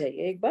प्लीज आ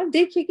जाइए, एक बार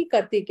देखिए कि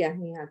करती क्या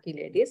है यहाँ की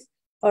लेडीज,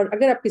 और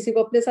अगर आप किसी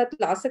को अपने साथ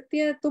ला सकती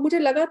हैं। तो मुझे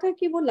लगा था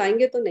कि वो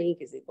लाएंगे तो नहीं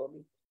किसी को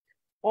भी,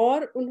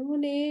 और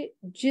उन्होंने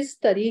जिस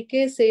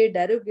तरीके से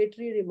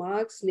डेरोगेटरी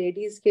रिमार्क्स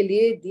लेडीज के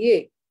लिए दिए,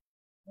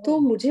 तो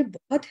मुझे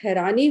बहुत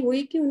हैरानी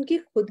हुई कि उनकी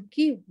खुद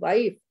की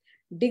वाइफ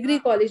डिग्री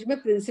कॉलेज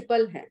में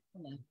प्रिंसिपल है,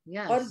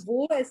 और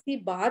वो ऐसी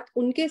बात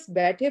उनके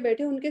बैठे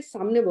बैठे उनके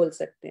सामने बोल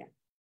सकते हैं।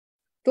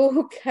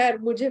 तो खैर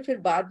मुझे फिर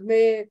बाद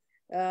में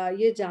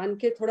ये जान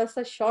के थोड़ा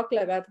सा शॉक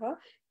लगा था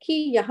कि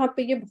यहाँ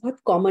पे ये बहुत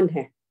कॉमन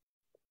है,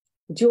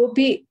 जो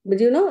भी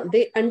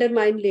दे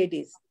अंडरमाइन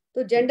लेडीज।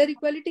 तो जेंडर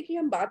इक्वालिटी की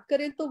हम बात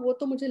करें तो वो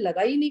तो मुझे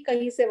लगा ही नहीं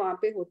कहीं से वहां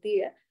पे होती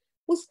है।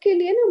 उसके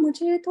लिए ना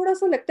मुझे थोड़ा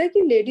सा लगता है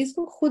कि लेडीज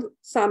को खुद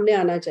सामने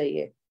आना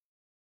चाहिए।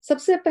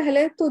 सबसे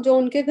पहले तो जो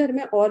उनके घर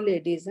में और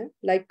लेडीज हैं,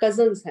 लाइक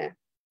कजन्स हैं,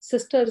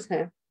 सिस्टर्स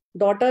हैं,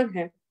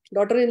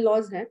 डॉटर इन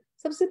लॉज हैं,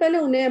 सबसे पहले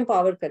उन्हें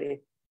एम्पावर करें,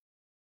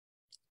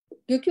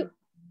 क्योंकि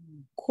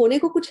खोने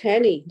को कुछ है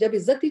नहीं। जब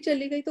इज्जत ही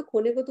चली गई तो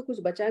खोने को तो कुछ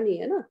बचा नहीं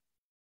है ना,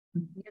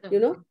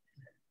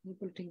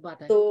 बिल्कुल ठीक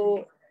बात है।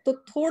 तो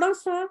थोड़ा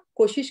सा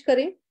कोशिश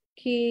करें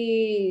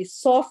कि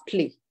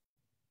सॉफ्टली,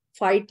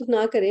 फाइट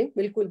ना करें,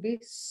 बिल्कुल भी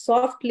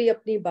सॉफ्टली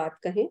अपनी बात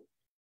कहें,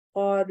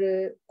 और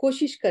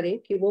कोशिश करें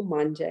कि वो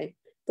मान जाए।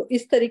 तो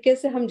इस तरीके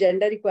से हम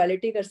जेंडर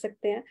इक्वालिटी कर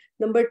सकते हैं।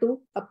 नंबर 2,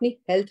 अपनी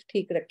हेल्थ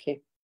ठीक रखें,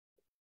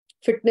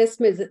 फिटनेस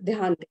में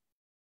ध्यान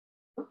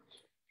दें,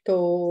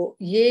 तो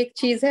ये एक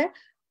चीज है।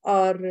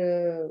 और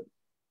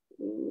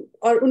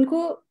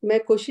उनको मैं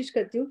कोशिश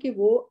करती हूँ कि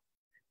वो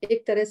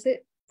एक तरह से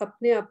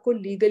अपने आप को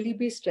लीगली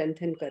भी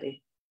स्ट्रेंथन करें,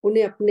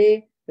 उन्हें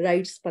अपने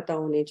राइट्स पता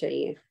होने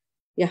चाहिए।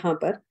 यहाँ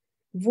पर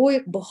वो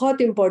एक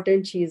बहुत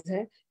इंपॉर्टेंट चीज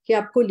है कि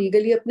आपको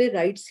लीगली अपने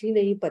राइट्स ही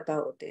नहीं पता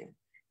होते हैं।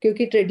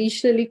 क्योंकि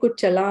ट्रेडिशनली कुछ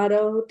चला आ रहा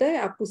होता है,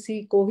 आप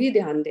उसी को ही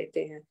ध्यान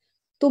देते हैं।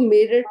 तो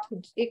मेरठ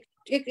एक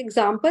एक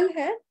एग्जाम्पल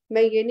है।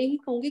 मैं ये नहीं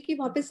कहूंगी कि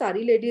वहां पे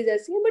सारी लेडीज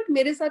ऐसी हैं, बट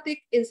मेरे साथ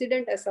एक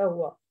इंसिडेंट ऐसा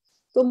हुआ,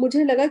 तो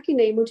मुझे लगा कि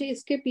नहीं, मुझे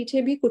इसके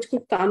पीछे भी कुछ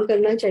कुछ काम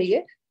करना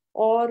चाहिए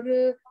और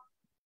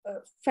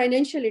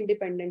फाइनेंशियल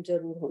इंडिपेंडेंट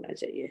जरूर होना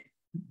चाहिए।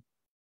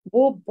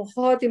 वो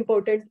बहुत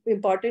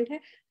इम्पोर्टेंट है।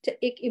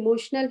 एक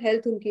इमोशनल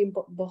हेल्थ उनकी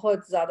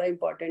बहुत ज्यादा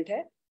इम्पोर्टेंट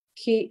है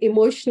कि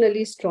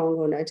इमोशनली स्ट्रांग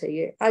होना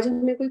चाहिए। आज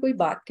हमें कोई कोई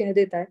बात कह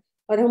देता है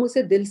और हम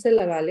उसे दिल से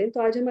लगा लें,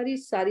 तो आज हमारी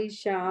सारी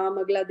शाम,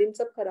 अगला दिन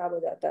सब खराब हो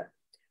जाता है।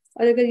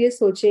 और अगर ये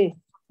सोचें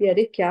कि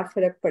अरे क्या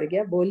फर्क पड़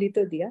गया, बोल ही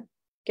तो दिया,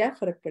 क्या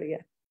फर्क पड़ गया,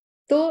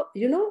 तो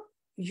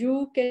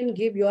you can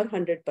give your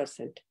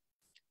 100%।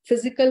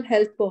 Physical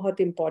health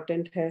बहुत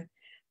इम्पोर्टेंट है।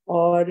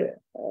 और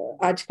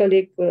आजकल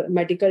एक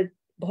मेडिकल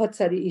बहुत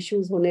सारी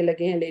इश्यूज होने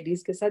लगे हैं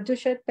लेडीज के साथ, जो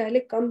शायद पहले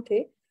कम थे,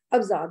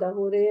 अब ज्यादा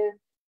हो रहे हैं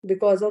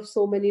because of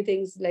so many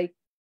things like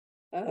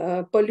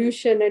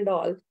pollution and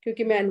all.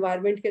 क्योंकि मैं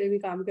एनवायरनमेंट के लिए भी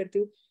काम करती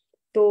हूँ,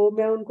 तो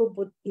मैं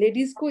उनको,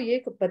 लेडीज को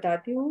ये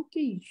बताती हूँ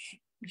कि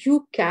यू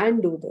कैन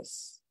डू दिस।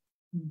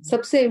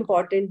 सबसे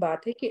इम्पोर्टेंट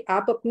बात है कि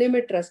आप अपने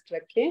में ट्रस्ट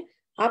रखें,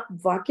 आप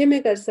वाकई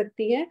में कर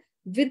सकती हैं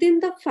विद इन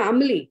द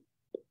फैमिली,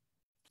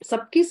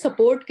 सबकी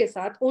सपोर्ट के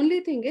साथ। ओनली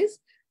थिंग इज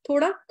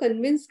थोड़ा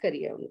कन्विंस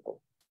करिए उनको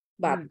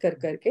बात कर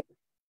करके,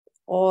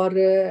 और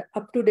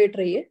अप टू डेट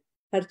रहिए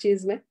हर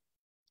चीज में।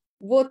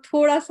 वो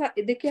थोड़ा सा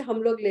देखिए,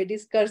 हम लोग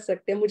लेडीज कर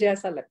सकते हैं, मुझे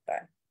ऐसा लगता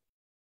है,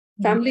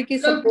 फैमिली की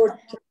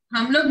सपोर्ट।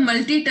 हम लोग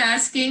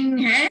मल्टीटास्किंग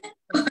है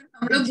और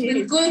हम लोग जी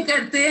बिल्कुल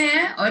करते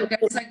हैं और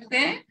कर सकते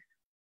हैं।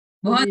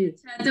 बहुत जी।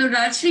 अच्छा। तो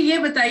राजश्री, ये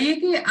बताइए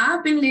कि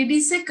आप इन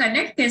लेडीज से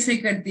कनेक्ट कैसे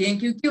करती हैं,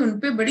 क्योंकि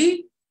उनपे बड़ी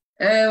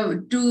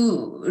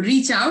to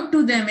reach out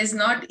to them is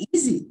not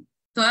easy.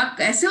 तो आप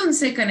कैसे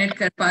उनसे कनेक्ट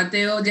कर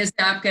पाते हो,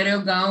 जैसे आप कह रहे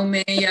हो गांव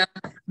में या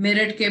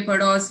मेरठ के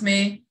पड़ोस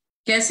में,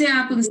 कैसे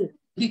आप उनसे,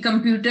 कि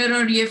कंप्यूटर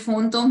और ये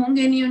फोन तो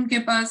होंगे नहीं उनके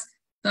पास,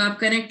 तो आप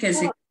कनेक्ट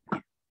कैसे?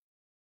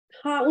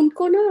 हाँ,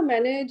 उनको ना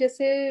मैंने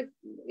जैसे,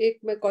 एक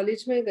मैं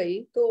कॉलेज में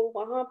गई तो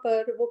वहां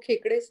पर वो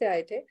खेकड़े से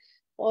आए थे,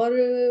 और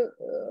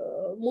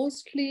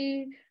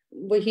मोस्टली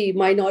वही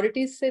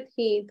माइनॉरिटीज से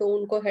थी, तो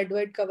उनको हेड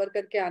वेड कवर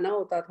करके आना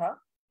होता था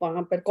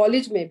वहां पर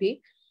कॉलेज में भी।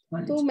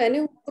 तो मैंने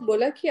उनको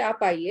बोला कि आप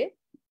आइए,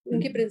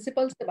 उनकी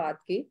प्रिंसिपल से बात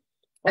की,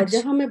 और अच्छा,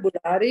 जहाँ मैं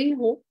बुला रही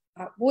हूँ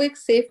वो एक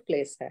सेफ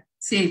प्लेस है।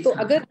 सेफ। तो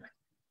अगर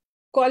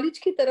कॉलेज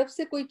की तरफ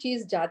से कोई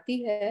चीज जाती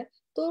है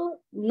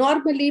तो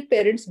नॉर्मली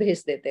पेरेंट्स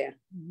भेज देते हैं,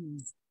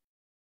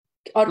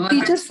 और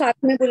टीचर साथ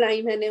में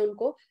बुलाई मैंने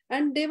उनको,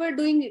 and they were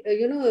doing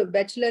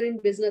bachelor in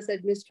business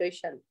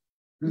administration.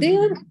 They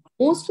are,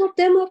 most of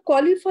them are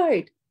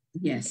qualified.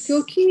 Yes.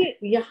 क्योंकि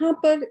यहाँ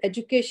पर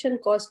एजुकेशन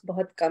कॉस्ट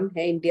बहुत कम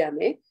है इंडिया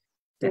में।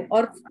 तो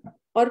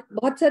और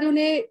बहुत सारे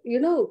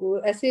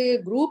उन्हें ऐसे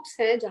ग्रुप्स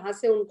हैं जहाँ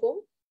से उनको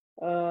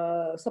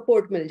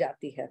सपोर्ट मिल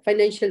जाती है,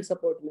 फाइनेंशियल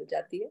सपोर्ट मिल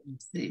जाती है।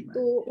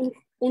 तो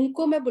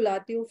उनको मैं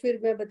बुलाती हूँ, फिर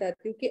मैं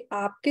बताती हूँ कि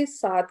आपके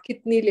साथ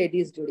कितनी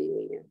लेडीज जुड़ी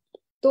हुई हैं।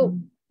 तो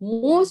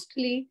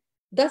मोस्टली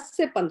 10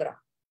 से 15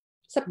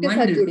 सबके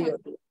साथ जुड़ी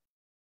होती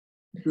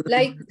है।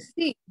 Like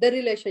see the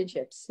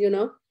relationships,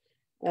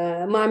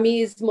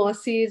 mommy's,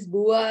 मौसीज,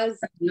 बुआज,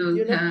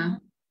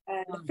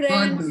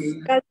 friends,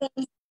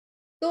 cousin.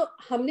 तो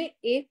हमने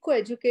एक को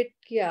एजुकेट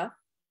किया,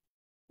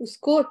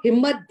 उसको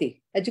हिम्मत दी,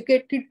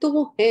 एजुकेटेड तो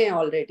वो हैं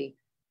ऑलरेडी,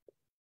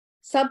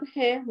 सब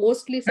हैं,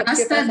 मोस्टली सबके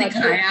रास्ता पास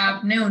दिखाया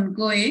आपने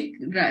उनको, एक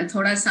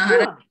थोड़ा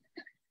सहारा। हाँ,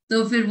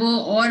 तो फिर वो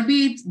और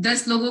भी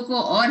 10 लोगों को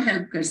और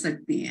हेल्प कर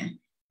सकती हैं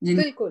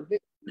बिल्कुल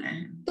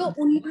बिल्कुल।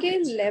 तो उनके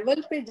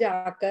लेवल पे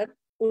जाकर,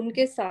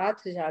 उनके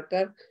साथ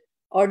जाकर,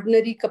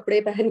 ऑर्डिनरी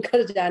कपड़े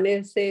पहनकर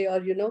जाने से,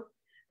 और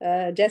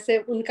जैसे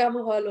उनका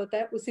माहौल होता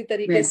है उसी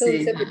तरीके से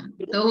वैसे,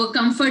 उनसे तो वो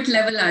कंफर्ट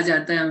लेवल आ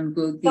जाता है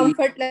उनको कि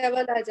कंफर्ट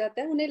लेवल आ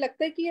जाता है, उन्हें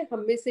लगता है कि ये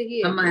हम में से ही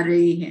एक है। हमारे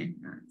ही है।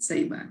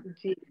 सही बात।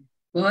 जी।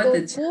 बहुत तो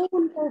अच्छा। वो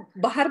उनको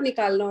बाहर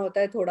निकालना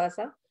होता है थोड़ा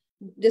सा।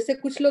 जैसे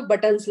कुछ लोग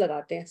बटन्स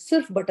लगाते हैं,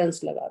 सिर्फ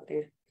बटन्स लगाते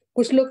हैं,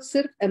 कुछ लोग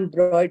सिर्फ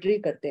एम्ब्रॉयडरी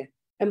करते हैं।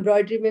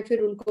 एम्ब्रॉयडरी में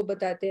फिर उनको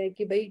बताते हैं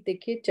कि भाई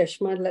देखिए,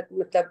 चश्मा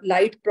मतलब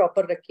लाइट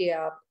प्रॉपर रखिए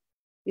आप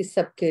इस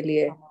सब के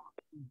लिए।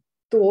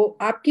 तो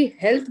आपकी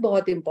हेल्थ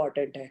बहुत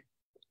इंपॉर्टेंट है,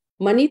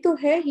 मनी तो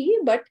है ही,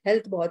 बट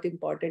हेल्थ बहुत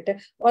इंपॉर्टेंट है।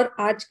 और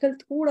आजकल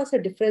थोड़ा सा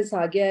डिफरेंस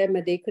आ गया है,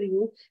 मैं देख रही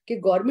हूँ कि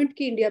गवर्नमेंट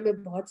की इंडिया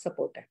में बहुत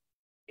सपोर्ट है।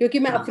 क्योंकि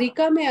मैं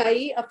अफ्रीका में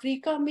आई,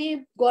 अफ्रीका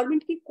में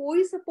गवर्नमेंट की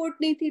कोई सपोर्ट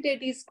नहीं थी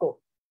लेडीज को,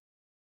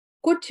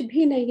 कुछ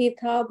भी नहीं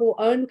था। वो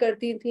अर्न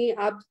करती थी,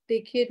 आप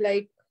देखिए,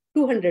 लाइक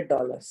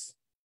 $200।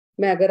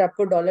 मैं अगर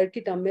आपको डॉलर की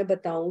टर्म में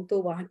बताऊं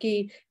तो वहां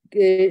की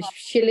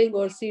शिलिंग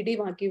और सीडी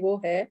वहां की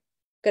वो है,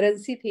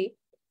 करेंसी थी।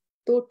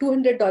 तो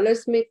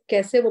 $200 में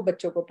कैसे वो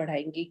बच्चों को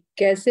पढ़ाएंगी,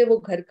 कैसे वो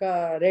घर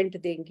का रेंट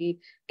देंगी,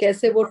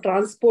 कैसे वो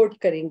ट्रांसपोर्ट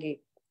करेंगी।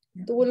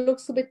 तो वो लोग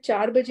सुबह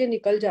 4 बजे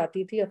निकल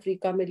जाती थी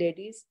अफ्रीका में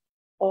लेडीज,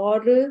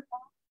 और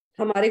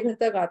हमारे घर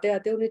तक आते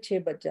आते उन्हें 6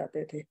 बज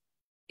जाते थे।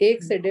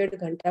 1 से 1.5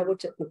 घंटा वो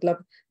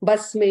मतलब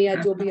बस में या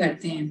जो भी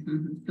करते हैं या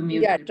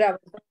कम्यूट।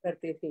 ट्रैवल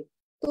करते थे।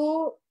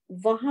 तो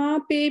वहां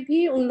पे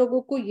भी उन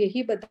लोगों को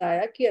यही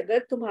बताया कि अगर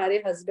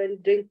तुम्हारे हस्बैंड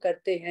ड्रिंक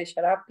करते हैं,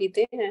 शराब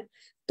पीते हैं,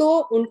 तो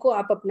उनको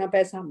आप अपना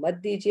पैसा मत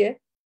दीजिए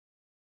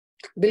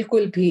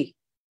बिल्कुल भी।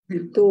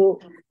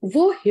 तो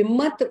वो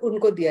हिम्मत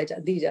उनको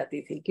दी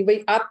जाती थी कि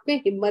भाई आप में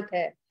हिम्मत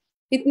है।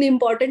 इतनी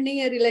इम्पोर्टेंट नहीं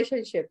है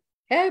रिलेशनशिप,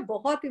 है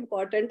बहुत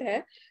इम्पोर्टेंट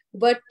है,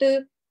 बट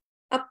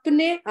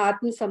अपने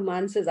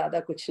आत्मसम्मान से ज्यादा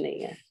कुछ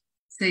नहीं है।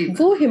 सही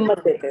वो हिम्मत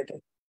देते थे।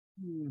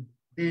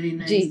 वेरी जी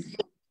नाइस।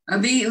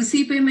 अभी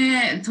उसी पे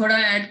मैं थोड़ा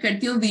ऐड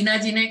करती हूँ। वीना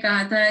जी ने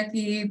कहा था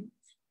कि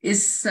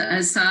इस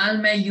साल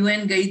मैं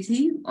यूएन गई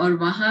थी और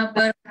वहां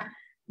पर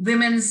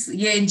विमेन्स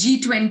ये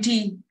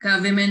G20 का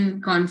विमेन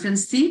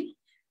कॉन्फ्रेंस थी,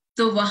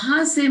 तो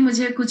वहां से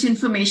मुझे कुछ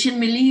इंफॉर्मेशन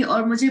मिली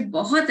और मुझे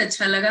बहुत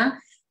अच्छा लगा,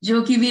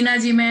 जो कि वीना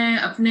जी मैं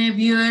अपने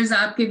व्यूअर्स,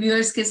 आपके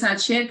व्यूअर्स के साथ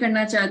शेयर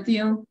करना चाहती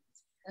हूँ।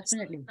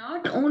 Definitely.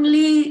 Not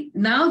only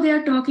now they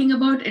are talking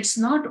about, it's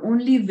not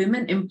only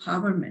women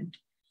empowerment.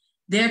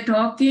 They are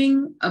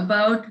talking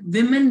about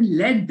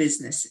women-led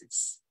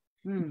businesses.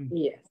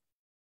 yes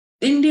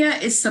India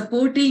is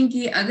supporting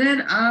कि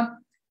अगर आप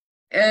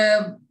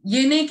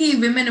ये नहीं कि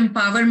women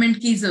empowerment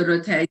की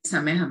जरूरत है इस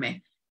समय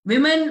हमें,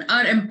 women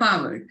are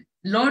empowered.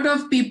 Lot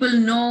of people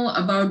know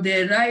about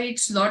their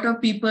rights. Lot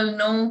of people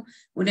know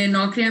उन्हें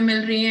नौकरियां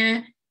मिल रही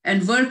हैं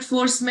and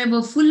workforce में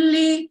वो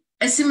fully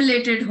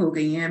assimilated हो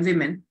गई हैं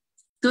women.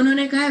 तो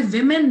उन्होंने कहा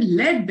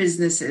women-led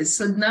businesses.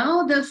 So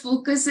now the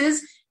focus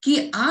is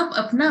कि आप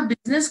अपना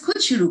बिजनेस खुद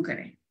शुरू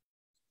करें,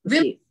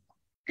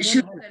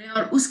 शुरू करें,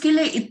 और उसके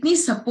लिए इतनी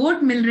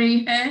सपोर्ट मिल रही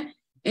है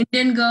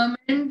इंडियन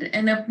गवर्नमेंट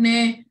एंड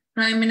अपने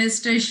प्राइम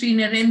मिनिस्टर श्री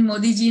नरेंद्र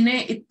मोदी जी ने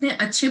इतने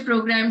अच्छे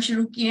प्रोग्राम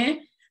शुरू किए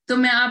हैं। तो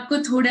मैं आपको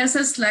थोड़ा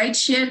सा स्लाइड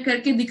शेयर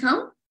करके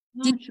दिखाऊं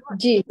जी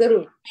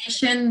जरूर।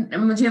 इंफॉर्मेशन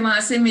मुझे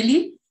वहां से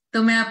मिली,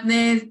 तो मैं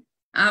अपने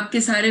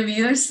आपके सारे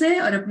व्यूअर्स से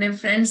और अपने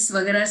फ्रेंड्स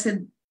वगैरह से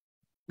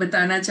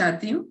बताना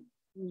चाहती हूँ।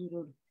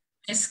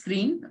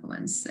 Screen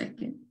 1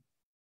 second.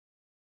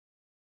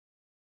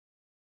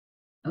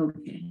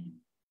 ओके,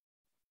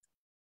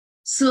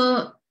 सो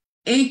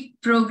एक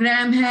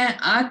प्रोग्राम है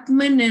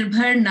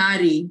आत्मनिर्भर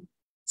नारी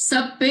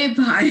सब पे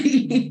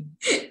भारी।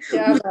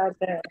 क्या बात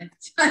है,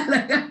 अच्छा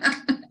लगा।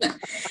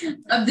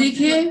 अब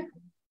देखिए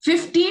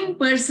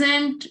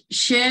 15%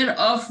 share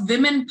of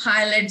women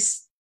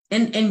pilots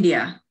in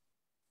India,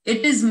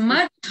 it is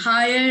much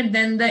higher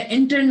than the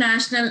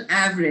international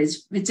average,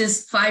 which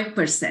is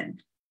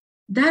 5%.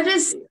 That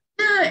is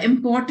the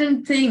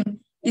important thing.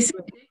 इसे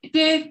देख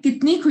के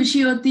कितनी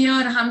खुशी होती है।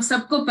 और हम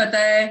सबको पता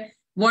है,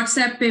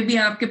 व्हाट्सएप पे भी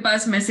आपके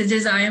पास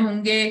मैसेजेस आए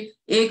होंगे,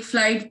 एक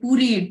फ्लाइट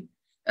पूरी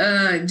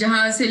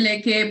जहां से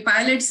लेके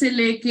पायलट से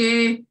लेके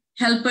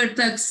हेल्पर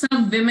तक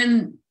सब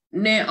विमेन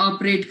ने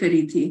ऑपरेट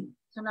करी थी।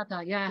 सुना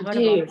था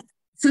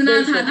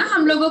सुना था ना,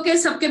 हम लोगों के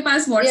सबके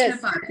पास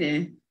व्हाट्सएप आते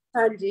हैं।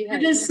 हाँ जी,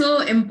 That is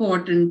so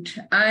important.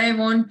 I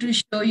want to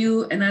show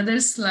you another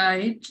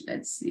slide.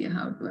 Let's see,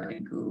 how do I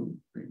go?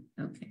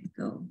 Okay,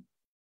 go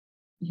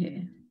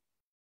here.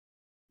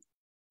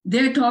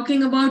 They're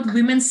talking about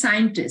women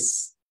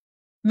scientists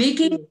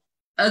making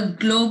a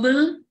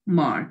global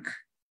mark.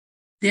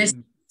 There's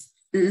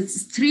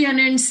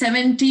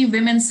 370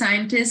 women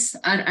scientists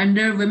are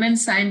under women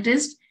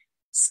scientist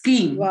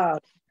scheme. Wow.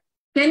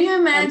 Can you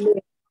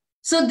imagine?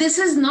 So this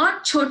is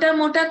not छोटा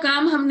मोटा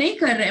काम हम नहीं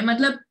कर रहे हैं,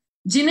 मतलब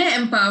जिन्हें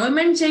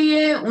एम्पावरमेंट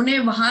चाहिए उन्हें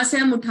वहां से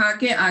हम उठा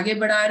के आगे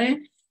बढ़ा रहे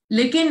हैं।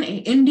 लेकिन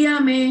इंडिया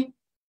में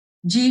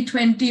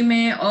G20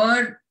 में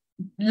और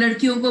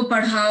लड़कियों को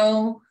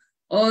पढ़ाओ,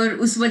 और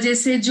उस वजह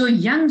से जो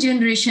यंग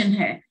जनरेशन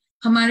है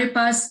हमारे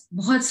पास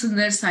बहुत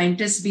सुंदर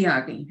साइंटिस्ट भी आ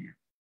गई हैं।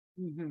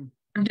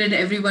 Wanted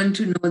everyone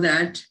to know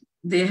that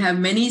they have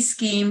many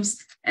schemes,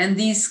 and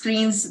these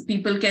screens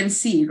people can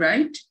see,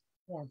 right?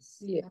 Yes.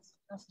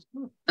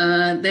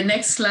 The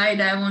next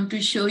slide I want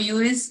to show you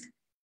is,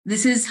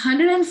 this is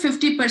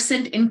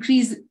 150%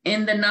 increase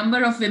in the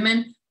number of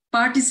women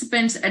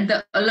participants at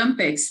the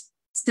Olympics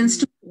since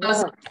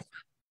 2000.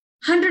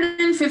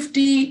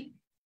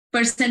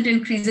 150%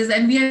 increases,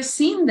 and we have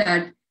seen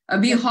that.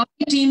 अभी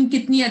hockey team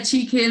कितनी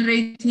अच्छी खेल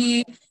रही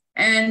थी,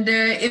 and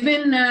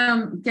even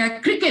क्या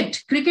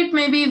cricket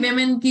में भी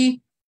women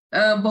की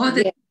बहुत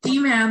अच्छी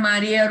टीम है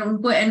हमारी, और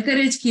उनको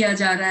encourage किया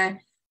जा रहा है।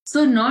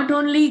 So not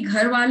only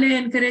घर वाले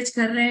encourage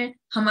कर रहे हैं,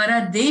 हमारा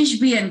देश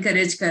भी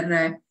encourage कर रहा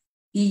है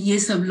कि ये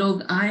सब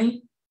लोग आए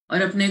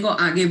और अपने को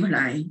आगे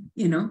बढ़ाएं,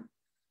 you know.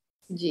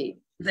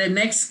 Ji. The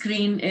next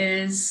screen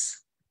is,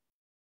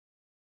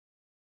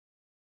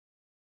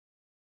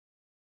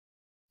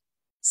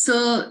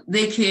 so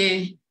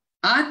देखिए,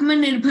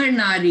 आत्मनिर्भर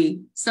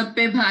नारी सब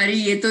पे भारी,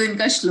 ये तो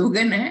इनका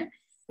स्लोगन है।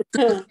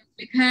 तो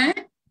लिखा है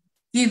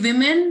कि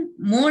women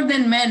more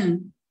than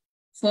men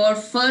for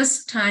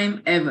first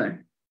time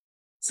ever.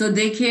 So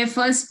देखिए,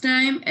 first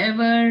time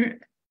ever,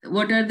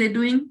 what are they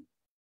doing?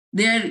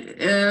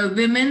 Their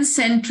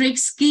women-centric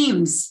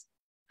schemes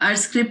are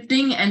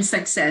scripting and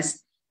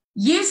success.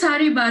 ये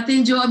सारी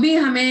बातें जो अभी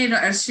हमें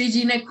राजश्री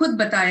जी ने खुद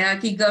बताया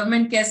कि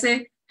गवर्नमेंट कैसे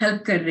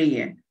हेल्प कर रही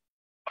है,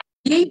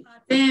 ये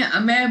बातें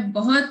मैं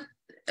बहुत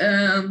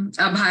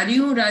आभारी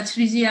हूँ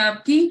राजश्री जी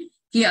आपकी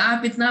कि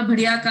आप इतना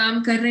बढ़िया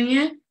काम कर रही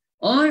हैं।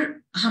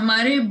 और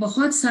हमारे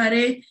बहुत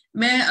सारे,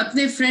 मैं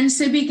अपने फ्रेंड्स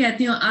से भी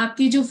कहती हूँ,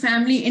 आपकी जो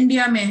फैमिली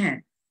इंडिया में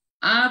है,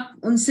 आप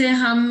उनसे,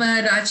 हम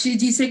राजश्री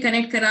जी से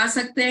कनेक्ट करा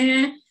सकते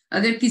हैं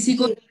अगर किसी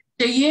को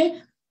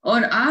चाहिए,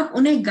 और आप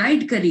उन्हें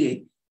गाइड करिए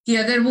कि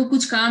अगर वो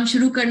कुछ काम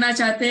शुरू करना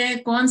चाहते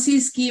हैं, कौन सी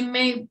स्कीम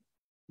में,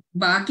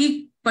 बाकी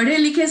पढ़े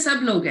लिखे सब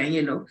लोग हैं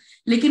ये लोग,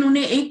 लेकिन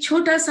उन्हें एक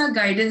छोटा सा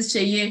गाइडेंस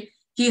चाहिए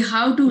कि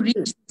how to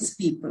reach this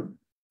people.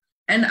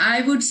 And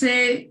I would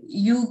say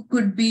you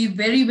could be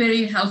very,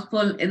 very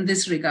helpful in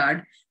this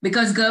regard,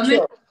 because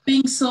government is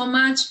doing so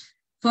much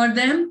for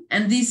them,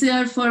 and these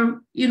are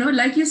for,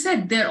 like you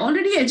said, they're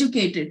already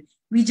educated.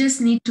 We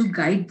just need to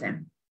guide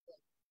them.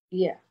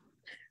 Yeah,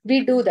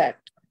 we do that.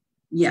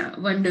 Yeah,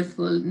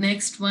 wonderful.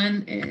 Next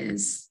one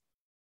is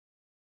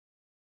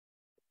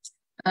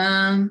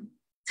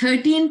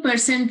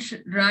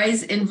 13%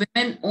 rise in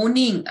women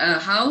owning a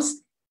house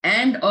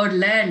and or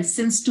land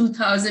since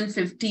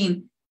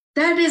 2015.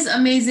 That is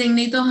amazing.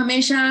 नहीं तो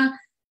हमेशा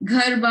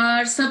घर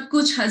बार सब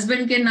कुछ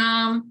husband के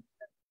नाम,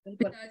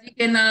 पिताजी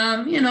के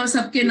नाम,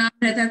 सबके नाम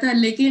रहता था,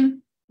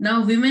 लेकिन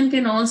now women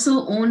can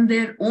also own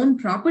their own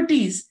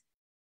properties.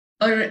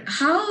 और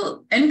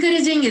how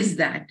encouraging is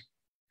that?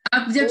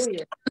 आप जब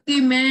कि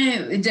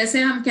मैं,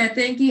 जैसे हम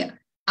कहते हैं कि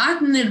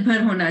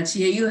आत्मनिर्भर होना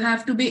चाहिए, you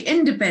have to be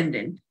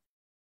independent.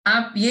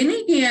 आप ये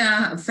नहीं कि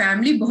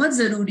फैमिली बहुत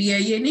जरूरी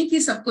है, ये नहीं कि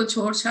सबको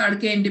छोड़ छाड़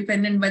के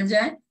इंडिपेंडेंट बन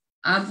जाए।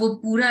 आप वो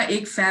पूरा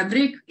एक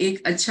फैब्रिक,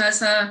 एक अच्छा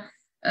सा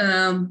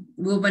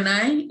वो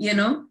बनाए,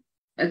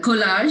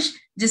 कोलाज,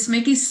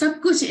 जिसमें कि सब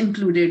कुछ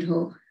इंक्लूडेड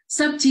हो,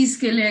 सब चीज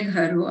के लिए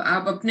घर हो।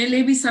 आप अपने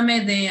लिए भी समय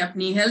दें,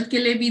 अपनी हेल्थ के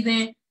लिए भी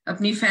दें,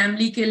 अपनी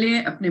फैमिली के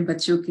लिए, अपने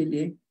बच्चों के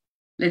लिए।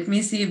 Let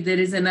me see if there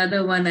is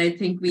another one. I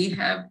think we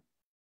have a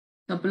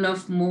couple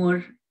of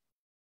more.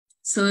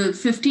 So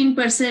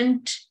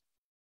 15%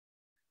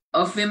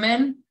 of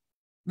women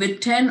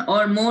with 10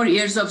 or more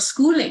years of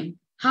schooling.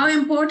 How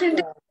important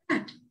is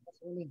that?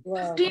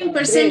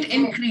 15%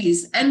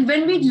 increase. And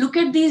when we look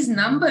at these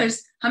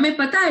numbers, हमें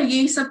पता है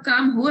ये सब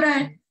काम हो रहा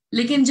है,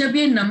 लेकिन जब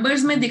ये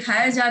numbers में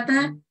दिखाया जाता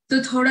है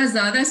तो थोड़ा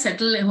ज्यादा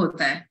सेटल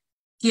होता है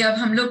कि अब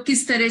हम लोग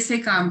किस तरह से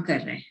काम कर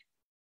रहे हैं।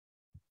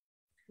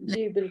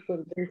 जी बिल्कुल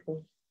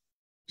बिल्कुल।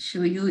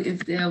 Show you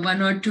if there are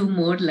one or two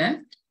more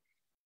left.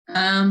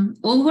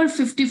 Over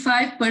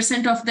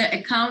 55% of the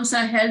accounts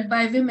are held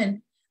by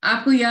women.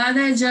 आपको याद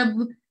है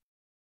जब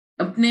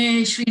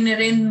अपने श्री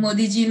नरेंद्र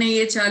मोदी जी ने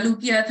ये चालू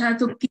किया था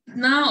तो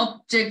कितना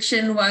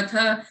ऑब्जेक्शन हुआ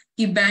था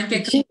कि बैंक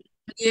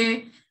अकाउंट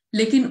ये,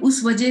 लेकिन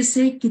उस वजह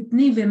से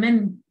कितनी विमेन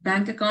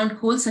बैंक अकाउंट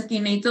खोल सकी,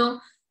 नहीं तो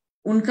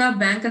उनका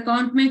बैंक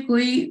अकाउंट में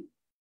कोई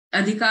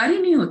अधिकार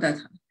ही नहीं होता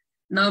था।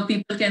 Now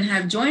people can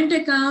have joint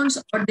accounts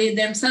or they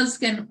themselves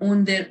can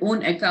own their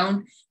own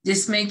account,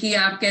 जिसमें कि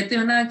आप कहते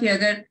हो ना कि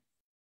अगर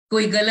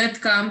कोई गलत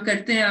काम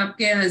करते हैं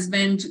आपके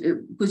हस्बैंड,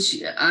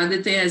 कुछ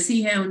आदतें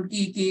ऐसी हैं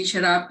उनकी कि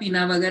शराब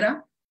पीना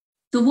वगैरह,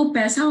 तो वो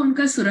पैसा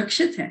उनका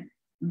सुरक्षित है,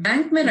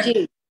 बैंक में रख,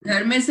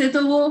 घर में से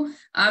तो वो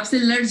आपसे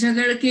लड़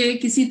झगड़ के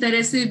किसी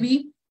तरह से भी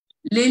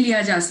ले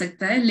लिया जा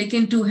सकता है,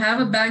 लेकिन to have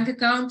a bank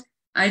account,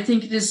 I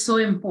think it is so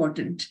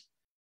important.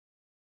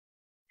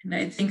 And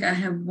I think I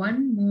have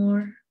one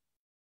more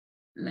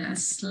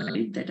last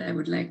slide that I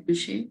would like to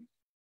share.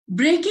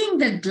 Breaking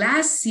the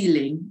glass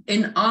ceiling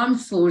in armed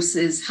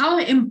forces, how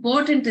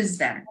important is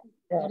that?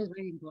 That is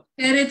very important.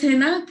 कह रहे थे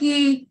ना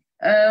कि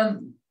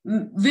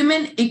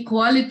women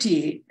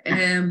equality,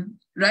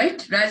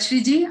 right? Rajshree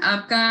जी,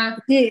 आपका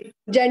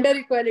gender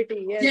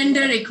equality.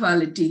 Gender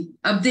equality.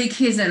 अब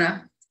देखिए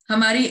जरा,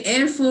 हमारी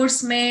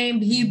एयरफोर्स में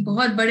भी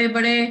बहुत बड़े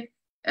बड़े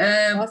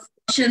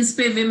पोजीशंस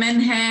पे विमेन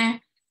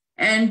हैं,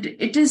 and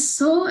it is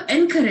so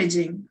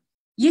encouraging.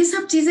 ये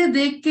सब चीजें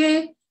देख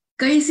के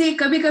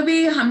कभी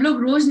कभी हम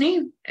लोग रोज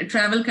नहीं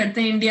ट्रैवल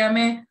करते हैं इंडिया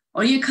में,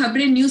 और ये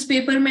खबरें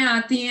न्यूज़पेपर में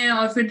आती हैं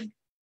और फिर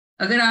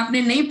अगर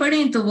आपने नहीं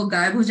पढ़ी तो वो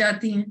गायब हो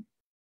जाती हैं।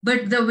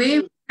 But the way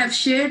we have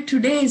shared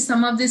today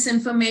some of this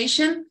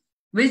information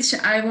which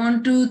I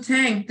want to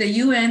thank the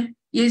UN.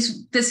 ये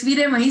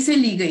तस्वीरें वहीं से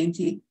ली गई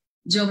थी,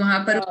 जो वहां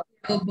पर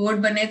बोर्ड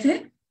बने थे,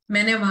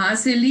 मैंने वहां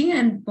से ली,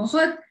 एंड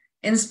बहुत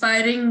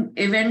इंस्पायरिंग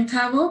इवेंट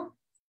था वो।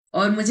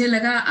 और मुझे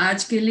लगा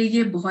आज के लिए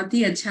ये बहुत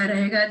ही अच्छा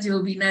रहेगा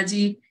जो वीना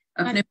जी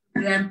अपने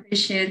प्रोग्राम पे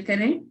शेयर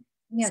करें।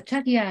 ये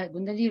अच्छा किया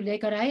गुंजन जी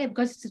लेकर आए,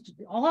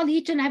 because all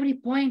each and every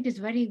point is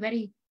very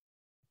very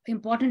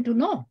important to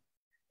know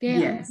कि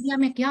इंडिया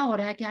में क्या हो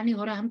रहा है क्या नहीं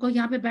हो रहा है। हमको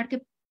यहाँ पे बैठ के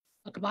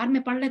अखबार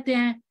में पढ़ लेते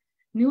हैं,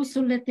 न्यूज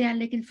सुन लेते हैं,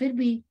 लेकिन फिर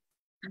भी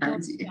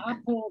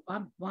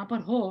आप वहाँ पर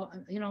हो,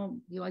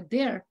 you are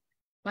there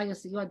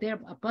you are there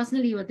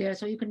personally, you are there,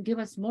 so you can give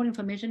us more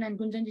information. And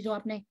Gunjan जी, जो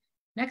आपने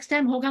next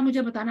time होगा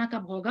मुझे बताना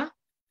कब होगा।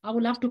 I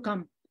would love to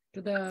come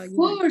to the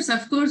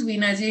of course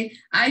Veena ji,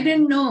 I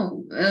didn't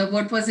know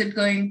what was it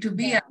going to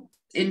be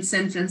in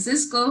San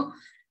Francisco,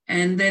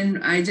 and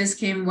then I just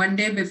came one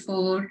day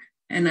before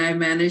and I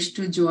managed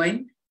to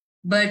join.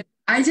 But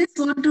I just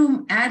want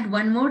to add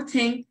one more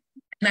thing,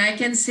 and I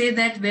can say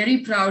that very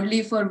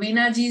proudly for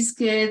Veena ji's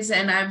kids,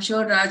 and I'm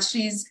sure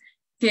Rajshree's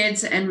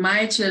kids and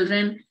my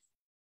children.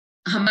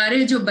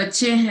 हमारे जो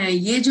बच्चे हैं,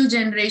 ये जो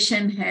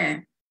generation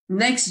है,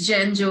 next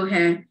gen जो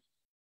है,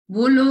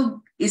 वो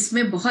लोग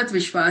इसमें बहुत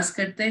विश्वास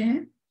करते हैं,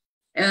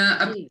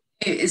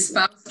 अपने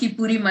स्पाउस की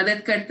पूरी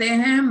मदद करते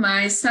हैं.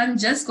 My son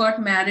just got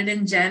married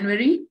in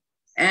January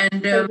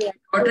and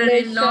daughter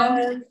in law,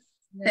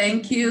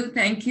 thank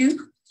you.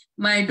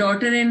 My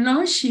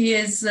daughter-in-law, she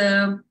is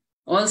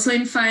also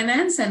in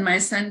finance, and my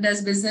son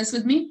does business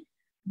with me.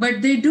 But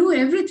they do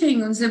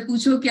everything. उनसे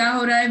पूछो क्या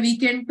हो रहा है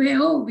weekend पे?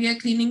 Oh, we are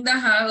cleaning the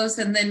house,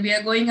 and then we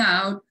are going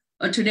out.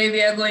 Or today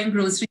we are going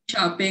grocery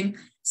shopping.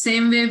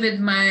 Same way with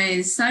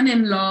my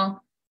son-in-law,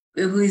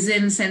 who is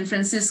in San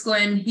Francisco,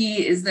 and he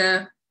is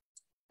the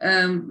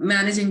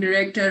managing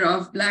director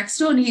of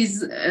Blackstone. He's,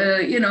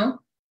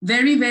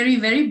 very, very,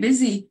 very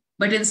busy.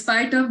 But in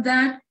spite of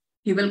that,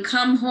 he will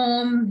come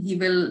home. He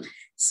will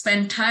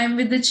spend time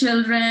with the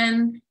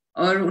children.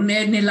 और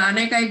उन्हें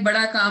निलाने का एक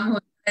बड़ा काम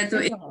होता है, तो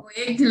एक को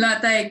एक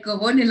निलाता है, एक को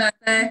वो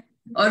निलाता है.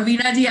 और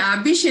वीना जी, आप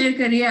भी शेयर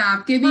करिए,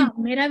 आपके भी.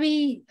 मेरा भी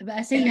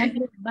ऐसे ही है.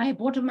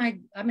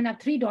 I mean, I have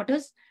 3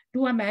 daughters.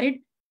 2 are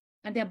married,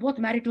 and they are both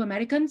married to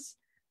Americans.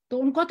 तो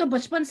उनको तो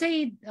बचपन से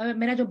ही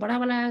मेरा जो बड़ा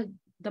वाला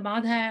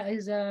दामाद है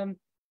is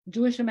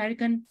Jewish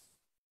American,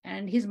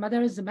 and his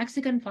mother is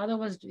Mexican. Father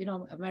was,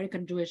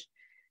 American Jewish.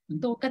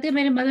 तो कहते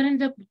मेरे मदर ने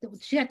जब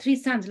she had 3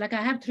 sons, like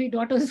I have 3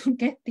 daughters.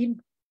 उनके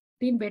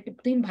 3 बेटे,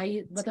 3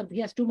 भाई, मतलब he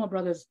has 2 more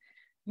brothers.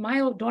 My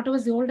daughter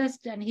was the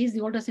oldest, and he's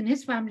the oldest in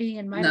his family,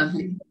 and my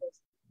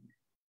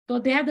so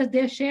they have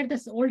shared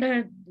this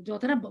older, जो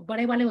होता है ना,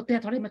 बड़े वाले होते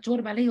हैं, थोड़े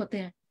mature वाले ही होते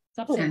हैं,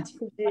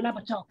 सबसे बड़ा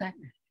बच्चा होता है.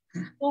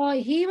 So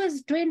he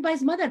was trained by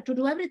his mother to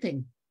do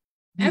everything.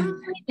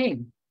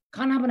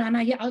 खाना बनाना,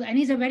 and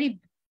he's a very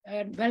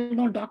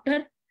well-known doctor.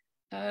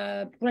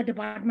 पूरा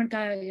डिपार्टमेंट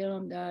का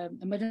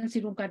इमरजेंसी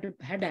रूम का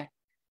हेड है.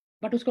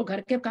 बट उसको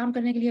घर के काम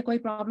करने के लिए कोई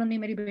प्रॉब्लम नहीं.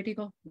 मेरी बेटी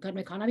को घर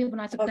में खाना भी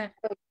बना सकता है,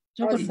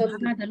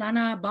 खाना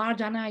धलाना, बाहर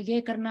जाना, ये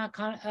करना,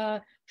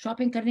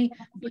 शॉपिंग करनी.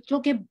 बच्चों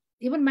के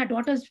even my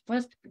daughters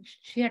first,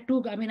 she had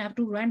 2, I mean I have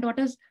 2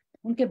 granddaughters.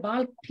 उनके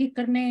बाल ठीक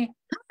करने,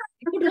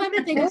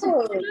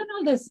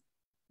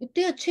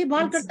 इतने अच्छे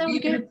बाल करता है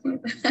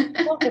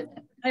उनके.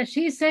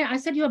 She said, I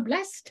said, you are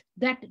blessed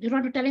that you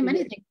don't have to tell him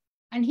anything,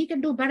 and he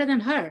can do better than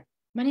her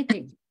many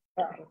things.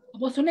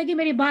 वो सुनेगी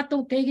मेरी बात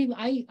तो कहेगी,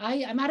 I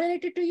am I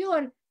related to you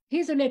or he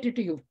is related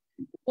to you.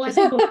 वो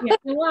ऐसे बोलती है.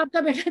 वो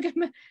आपका बेटा कि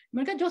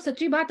मैंने कहा जो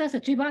सच्ची बात है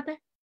सच्ची बात है.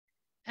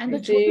 एंड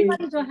छोटी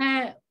वाली जो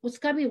है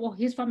उसका भी, वो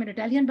he is from an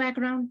Italian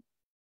background,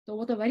 तो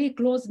वो तो वेरी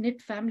क्लोज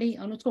निट फैमिली,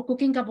 और उसको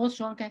कुकिंग का बहुत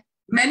शौक है.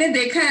 मैंने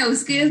देखा है,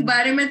 उसके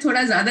बारे में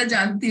थोड़ा ज्यादा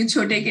जानती हूँ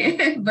छोटे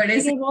के बड़े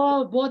से.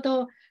 वो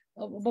तो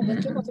वो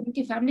बच्चों को,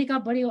 उनकी फैमिली का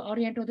बड़ी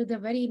ओरिएंट होते थे,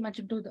 very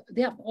much to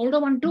they are older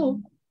one two,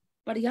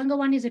 but younger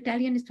one is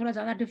Italian, is थोड़ा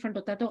ज्यादा डिफरेंट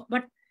होता है. तो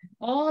but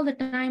all the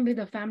time with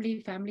the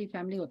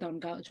family होता है.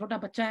 उनका छोटा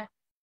बच्चा है,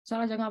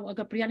 सारा जगह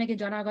अगर प्रिया ने के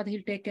जाना होगा तो ही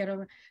टेक केयर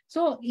ऑफ.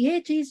 सो ये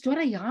चीज जो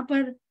है यहाँ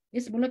पर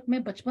इस मुल्क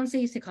में बचपन से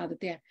ही सिखा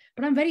देते हैं.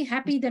 But I am very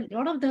happy that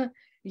lot of the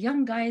young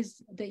guys,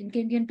 the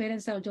Indian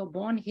parents are जो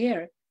born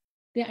here,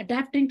 they are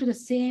adapting to the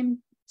same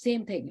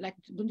thing. Like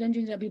Gunjan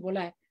जी ने अभी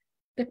बोला है,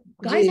 the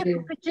guys have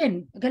to pitch in.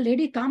 अगर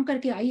lady काम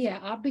करके आई है,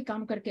 आप भी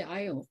काम करके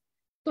आए हो,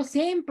 तो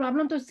सेम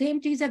प्रॉब्लम तो सेम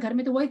चीज है घर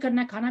में, तो वही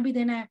करना है. खाना भी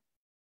देना है,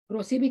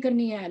 ग्रोसरी भी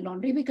करनी है,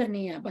 लॉन्ड्री भी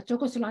करनी है, बच्चों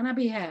को सुलाना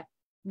भी है,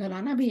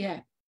 नहलाना भी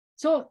है.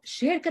 सो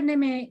शेयर करने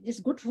में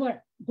is good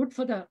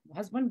for the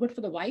husband, good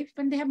for the wife,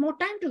 and they have more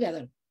time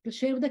together to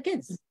share with the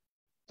kids.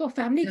 तो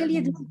फैमिली के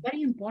लिए दिस इज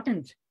वेरी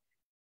इंपॉर्टेंट.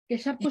 ये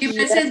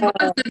मैसेज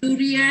बहुत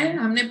जरूरी है.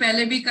 हमने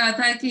पहले भी कहा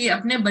था कि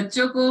अपने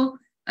बच्चों को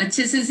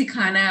अच्छे से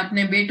सिखाना है,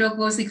 अपने बेटों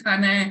को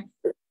सिखाना है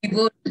कि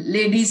वो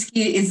लेडीज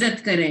की इज्जत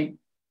करें,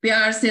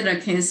 प्यार से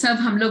रखें, सब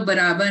हम लोग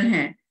बराबर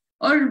हैं.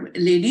 और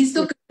लेडीज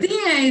तो करती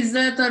हैं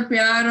इज्जत और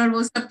प्यार, और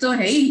वो सब तो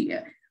है ही.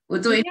 वो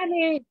तो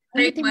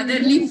एक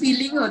मदरली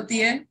फीलिंग होती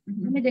है.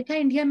 मैंने देखा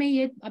इंडिया में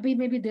ये अभी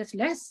में भी दिस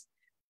लेस,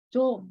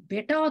 जो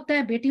बेटा होता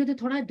है बेटी होती है,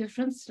 थोड़ा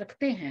डिफरेंस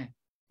रखते हैं.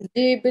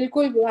 जी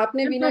बिल्कुल,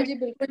 आपने वीना जी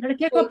बिल्कुल.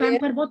 लड़के को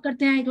पैम्पर बहुत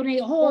करते हैं, तूने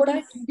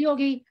शादी हो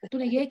गई,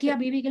 तूने ये किया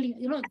बीवी के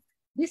लिए,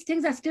 these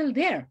things are still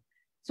there.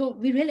 So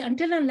we really,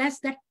 until and unless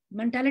that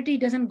mentality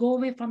doesn't go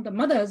away from the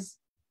mothers,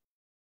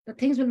 the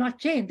things will not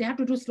change. They have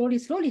to do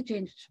slowly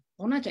change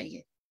होना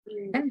चाहिए.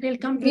 Then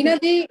they'll come to Veena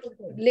ji,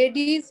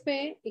 ladies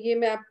में ये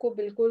मैं आपको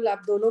बिल्कुल,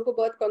 आप दोनों को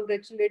बहुत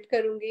कॉन्ग्रेचुलेट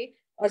करूंगी,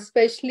 और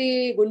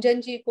स्पेशली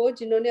गुंजन जी को,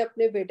 जिन्होंने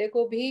अपने बेटे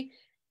को भी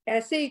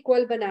ऐसे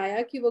इक्वल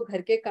बनाया कि वो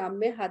घर के काम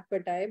में हाथ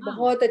बटाए.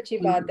 बहुत अच्छी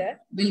बात है.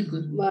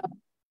 बिल्कुल.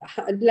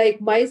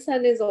 Like my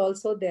son is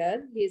also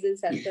there, he is in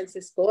San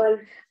Francisco, and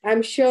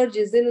I'm sure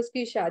जिस दिन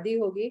उसकी शादी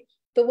होगी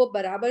तो वो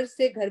बराबर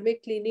से घर में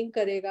क्लीनिंग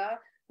करेगा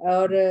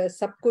और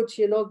सब कुछ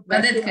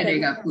मदद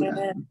करेगा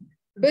पूरा.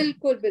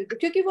 बिल्कुल,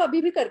 क्योंकि वो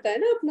अभी भी करता है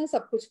ना अपना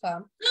सब कुछ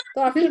काम,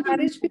 तो आफ्टर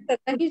मैरिज भी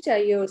करना ही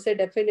चाहिए उसे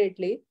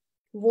डेफिनेटली.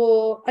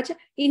 वो अच्छा,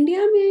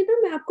 इंडिया में ना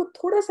मैं आपको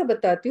थोड़ा सा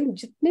बताती हूँ,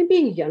 जितने भी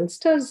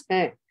यंगस्टर्स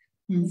हैं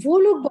वो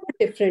लोग बहुत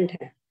डिफरेंट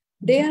हैं.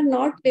 They are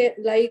not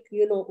like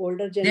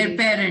older generation. Their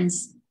parents.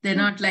 they're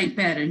not like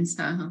parents.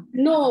 हाँ.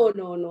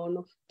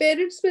 नो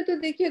पेरेंट्स में तो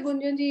देखिए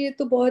गुंजन जी, ये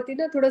तो बहुत ही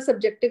ना थोड़ा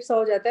सब्जेक्टिव सा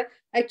हो जाता है।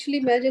 एक्चुअली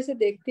मैं जैसे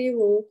देखती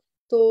हूँ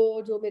तो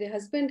जो मेरे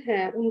हस्बैंड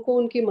हैं उनको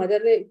उनकी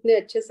मदर ने इतने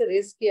अच्छे से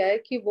रेस किया है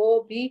कि वो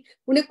भी,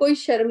 उन्हें कोई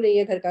शर्म नहीं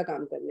है घर का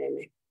काम करने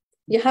में।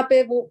 यहाँ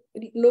पे वो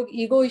लोग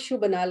ईगो इश्यू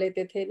बना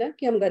लेते थे ना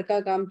कि हम घर का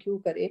काम क्यों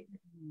करें,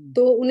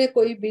 तो उन्हें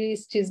कोई भी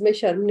इस चीज में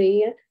शर्म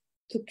नहीं है।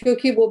 तो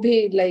क्योंकि वो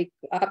भी लाइक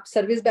आप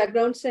सर्विस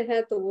बैकग्राउंड से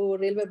हैं तो वो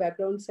रेलवे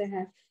बैकग्राउंड से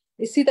हैं।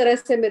 इसी तरह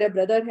से मेरा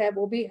ब्रदर है,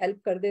 वो भी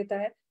हेल्प कर देता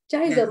है,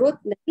 चाहे Yeah. जरूरत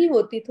नहीं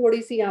होती,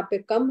 थोड़ी सी यहाँ पे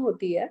कम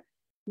होती है,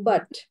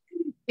 बट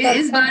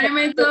इस बारे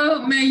में तो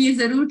मैं ये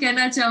जरूर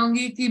कहना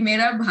चाहूंगी कि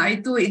मेरा भाई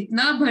तो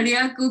इतना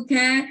बढ़िया कुक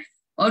है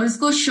और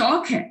उसको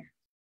शौक है।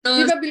 तो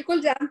जी मैं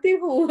बिल्कुल जानती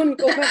हूँ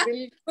उनको, मैं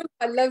बिल्कुल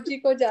पल्लव जी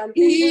को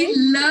जानती he हूँ।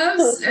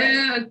 loves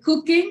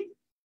cooking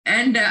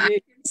and I ji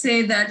can say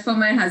that for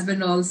my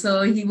husband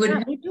also. He would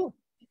Yeah, me too.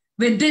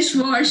 with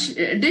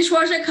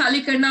dishwasher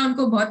खाली करना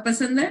उनको बहुत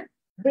पसंद है।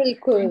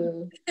 बिल्कुल।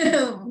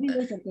 हम भी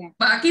यही करते हैं।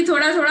 बाकी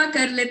थोड़ा थोड़ा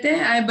कर लेते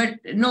हैं,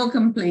 but no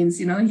complaints,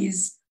 you know,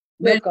 he's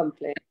no very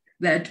complain.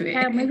 that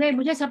way.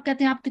 मुझे सब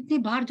कहते हैं आप कितनी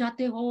बाहर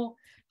जाते हो,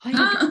 हाय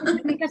हाँ.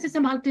 घर में कैसे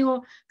संभालते हो,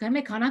 घर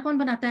में खाना कौन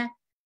बनाता है।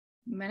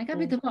 मैंने कहा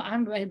भी देखो, I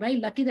am very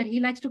lucky that he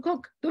likes to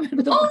cook. तो मेरे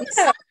को तो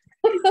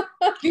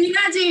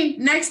Veena ji,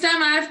 next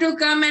time I have to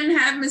come and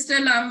have Mr.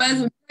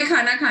 Lamba's उनका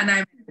खाना खाना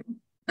है।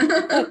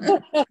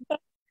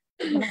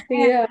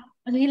 Yeah,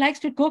 he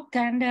likes to cook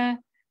and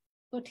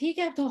तो ठीक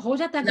है, तो हो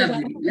जाता है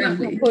Lovely,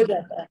 lovely. हो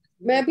जाता है।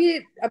 मैं भी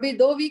अभी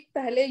 2 वीक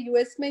पहले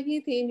यूएस में ही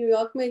थी,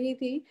 न्यूयॉर्क में ही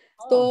थी।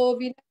 तो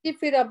वीना जी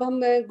फिर अब हम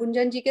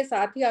गुंजन जी के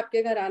साथ ही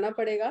आपके घर आना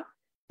पड़ेगा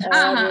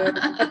और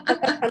अच्छा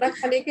सा खाना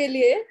खाने के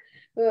लिए,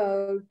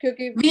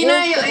 क्योंकि Veena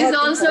वो is बहुत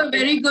also a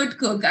very good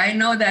cook. I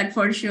know that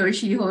for sure.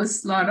 She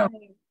hosts a lot of.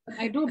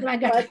 I do, but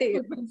बहुत ही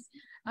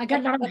I get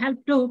a lot of help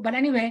too. But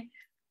anyway,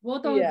 वो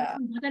तो Yeah.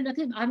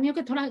 आदमियों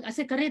के थोड़ा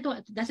ऐसे करे तो,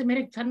 जैसे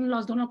मेरे सन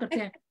लॉस दोनों करते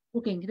हैं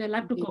cooking, they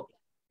like to cook,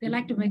 they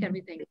like to make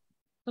everything.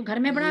 तो घर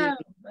में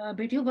बड़ा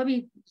बेटियों को भी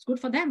it's good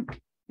for them,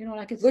 you know,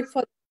 like it's good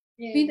for.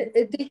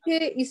 देखिए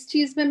इस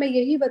चीज में मैं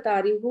यही बता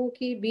रही हूँ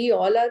कि we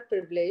all are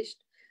privileged,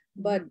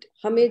 but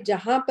हमें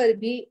जहां पर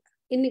भी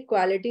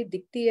इनइक्वालिटी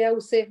दिखती है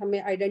उसे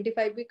हमें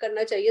आइडेंटिफाई भी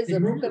करना चाहिए,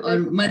 जरूर करना और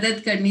चाहिए,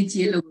 मदद करनी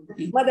चाहिए लोगों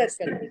की। मदद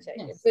करनी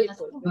चाहिए। Yes,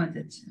 बिल्कुल बहुत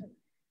अच्छा।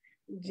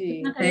 जी।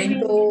 जितना Thank करेंगे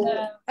तो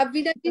अब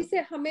वीना जी से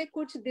हमें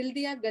कुछ दिल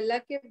दिया गल्ला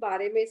के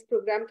बारे में, इस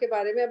प्रोग्राम के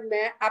बारे में अब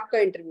मैं आपका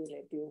इंटरव्यू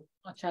लेती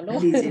हूँ। चलो।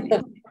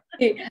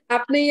 लीजिए।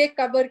 आपने ये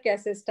कवर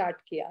कैसे स्टार्ट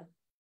किया?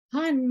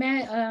 हाँ,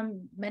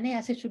 मैंने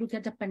ऐसे शुरू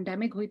किया जब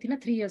पेंडेमिक हुई थी ना,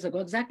 3 years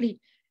ago exactly,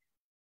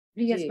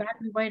 3 years ji back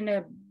when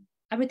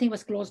everything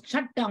was closed,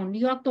 shut down,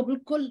 New York तो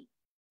बिल्कुल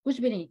कुछ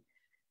भी नहीं।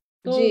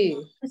 तो जी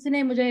किसी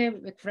ने मुझे,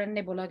 एक फ्रेंड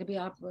ने बोला कि भाई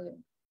आप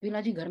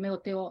वीना जी घर में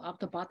होते हो, आप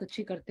तो बात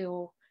अच्छी करते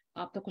हो,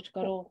 आप तो कुछ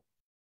करो,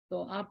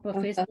 तो आप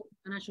फेसबुक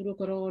बनाना शुरू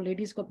करो,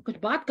 लेडीज को कुछ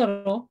बात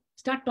करो,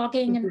 start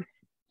talking, and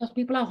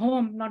people are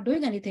home not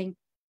doing anything,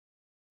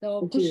 तो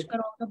जी कुछ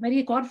करो। तो मेरी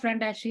एक और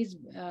फ्रेंड है, she is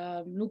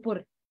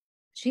Nupur,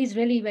 she is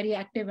really very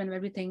active and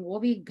everything, वो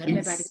भी घर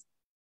में बैठ,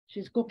 शी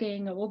इज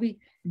कुकिंग, वो भी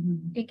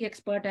कुकिंग की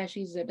एक्सपर्ट है,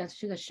 शी इज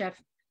अ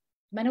शेफ।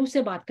 मैंने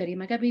उससे बात करी,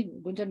 मैं कहा भी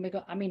गुंजन, मेरे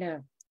को I mean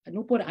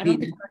Nupur, I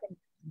don't think I can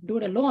do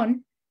it alone,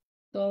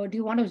 तो do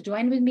you want to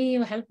join with me,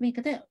 help me.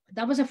 कहते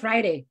दैट वाज अ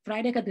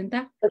फ्राइडे का दिन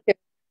था, ओके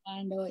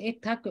एंड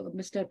एक था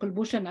mister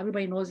Kulbhushan,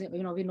 everybody knows,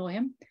 you know, we know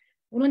him,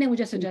 उन्होंने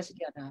मुझे suggest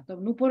किया था। तो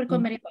नूपुर को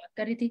मेरी बात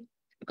करी थी,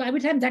 every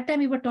time that time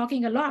we were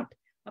talking a lot.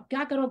 अब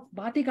क्या करो,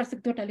 बात ही कर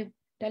सकते हो,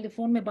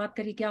 टेलीफोन में बात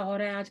करी, क्या हो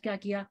रहा है, आज क्या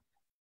किया।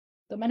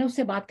 तो मैंने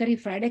उससे बात करी,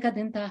 फ्राइडे का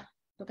दिन था,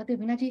 तो कहते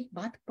वीना जी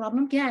बात,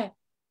 प्रॉब्लम क्या है,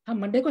 हम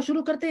मंडे को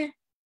शुरू करते हैं।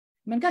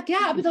 मैंने कहा क्या,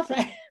 अभी तो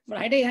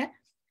फ्राइडे है,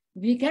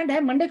 वीकेंड है,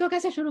 मंडे को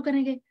कैसे शुरू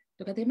करेंगे।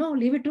 तो कहते no,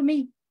 leave it to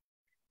me.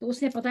 तो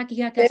उसने पता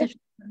किया कैसे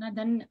शुरू करना,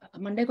 देन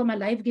मंडे को मैं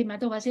लाइव गई। मैं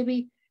तो वैसे भी,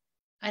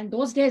 and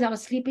those days I was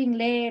sleeping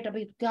late,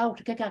 अभी क्या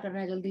उठ के क्या करना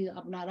है, जल्दी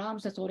अपना आराम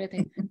से सो रहे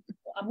थे।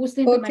 तो अब उस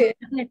दिन तो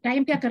मैं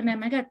टाइम क्या करना है,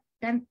 मैं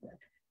क्या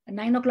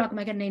 9 o'clock,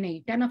 मैं क्या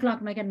नहीं 10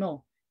 o'clock, मैं क्या नो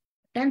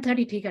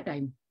 10:30 ठीक है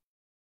टाइम।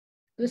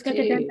 तो इसका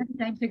 10:30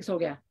 टाइम फिक्स हो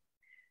गया।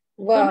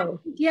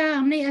 तो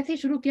हमने ऐसे ही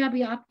शुरू किया,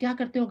 भी आप क्या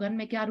करते हो घर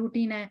में, क्या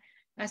रूटीन है,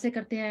 ऐसे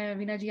करते हैं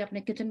वीना जी,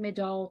 अपने किचन में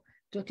जाओ,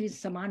 जो चीज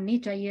सामान नहीं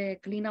चाहिए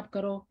क्लीन अप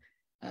करो,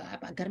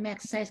 घर में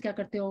एक्सरसाइज क्या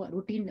करते हो,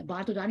 रूटीन,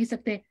 बाहर तो जा नहीं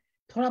सकते,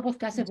 थोड़ा बहुत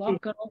कैसे वॉक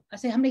करो,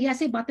 ऐसे हमने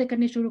ऐसे ही बातें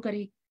करनी शुरू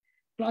करी,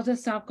 क्लोजेट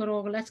साफ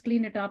करो, let's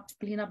clean it up,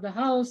 clean up the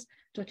house,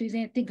 जो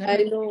चीजें इतनी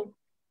घर में,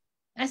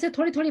 ऐसे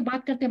थोड़ी थोड़ी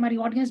बात करते हमारी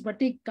ऑडियंस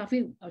बढ़ती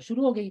काफी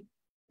शुरू हो गई,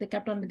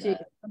 केप्ट ऑन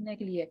करने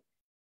के लिए।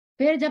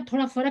 फिर जब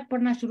थोड़ा फर्क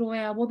पड़ना शुरू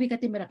हुआ, वो भी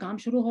कहती मेरा काम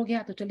शुरू हो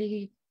गया, तो चली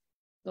गई।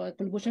 तो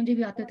कुलभूषण जी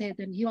भी आते थे,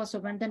 then he also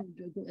went, then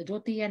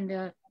Jyoti and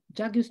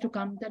jug used to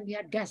come, then we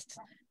had guests,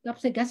 तब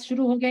से गेस्ट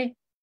शुरू हो गए।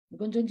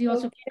 गुंजन जी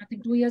also I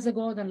think 2 years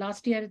ago, then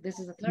last year, this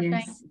is the third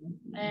time,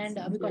 and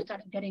we got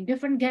started getting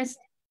different guests.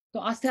 तो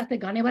आस्ते आस्ते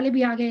गाने वाले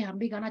भी आ गए, हम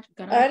भी गाना।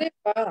 अरे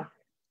वाह।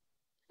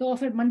 तो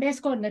फिर मंडेज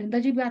को नरेंद्र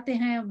जी भी आते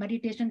हैं,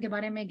 मेडिटेशन के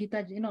बारे में, गीता,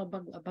 यू नो,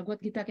 भगवत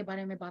गीता के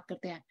बारे में बात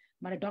करते हैं।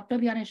 हमारे डॉक्टर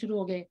भी आने शुरू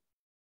हो गए।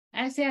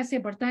 ऐसे ऐसे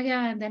बढ़ता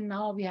गया and then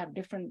now we have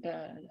different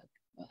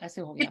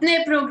ऐसे हो गया। कितने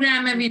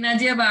प्रोग्राम है वीना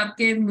जी अब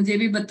आपके, मुझे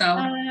भी बताओ।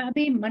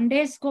 अभी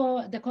मंडेज को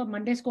देखो,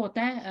 मंडेज को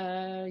होता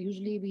है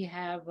यूजुअली वी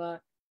हैव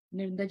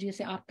नरिंदर जी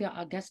से आपके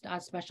गेस्ट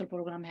आज स्पेशल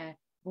प्रोग्राम है,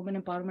 वुमेन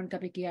एम्पावरमेंट का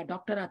भी किया,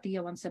 डॉक्टर आती है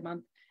once a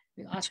month,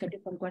 ask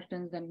different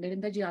questions, then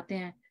Narinder जी आते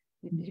हैं,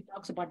 he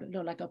talks about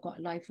like a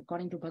life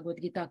according to Bhagavad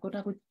Gita, कोई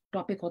ना कोई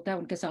टॉपिक होता है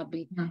उनके साथ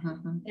भी।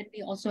 Then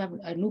we also have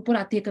Nupur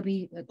आती है कभी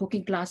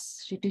cooking class,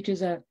 she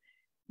teaches a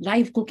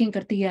live cooking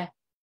करती है,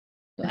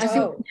 तो ऐसे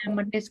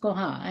मंडेज को।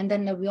 हाँ, and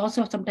then we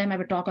also sometime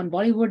have a talk on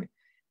Bollywood,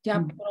 क्या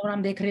आप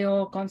प्रोग्राम देख रहे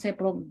हो, कौन से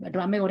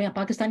ड्रामे हो रहे हैं,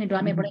 पाकिस्तानी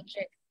ड्रामे बड़े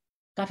अच्छे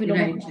काफी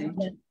लोगों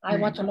को, I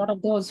watch a lot of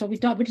those, so we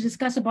talk, we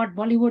discuss about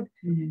Bollywood,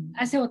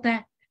 ऐसे होता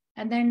है।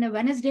 एंड देन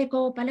वेडनेसडे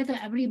को, पहले तो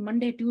every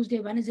Monday Tuesday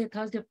Wednesday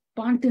Thursday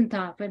 5 दिन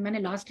था, फिर मैंने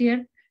last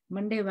year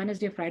Monday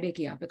Wednesday Friday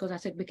किया because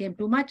I became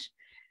too much.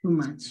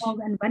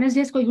 And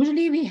Wednesday's को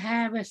यूजुअली वी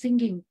हैव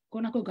सिंगिंग, को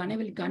ना कोई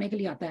गाने के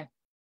लिए आता है,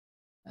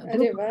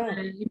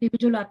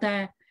 इंडिविजुअल आता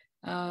है,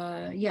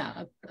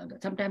 या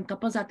समटाइम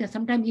कपल्स आते हैं,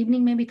 समटाइम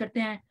इवनिंग में भी करते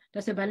हैं,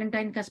 जैसे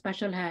वैलेंटाइन का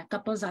स्पेशल है,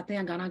 कपल्स आते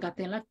हैं गाना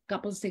गाते हैं,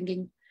 कपल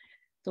सिंगिंग,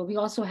 तो we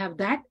also have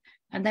that.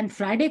 And then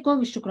Friday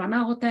को शुक्राना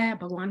होता है,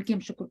 भगवान की हम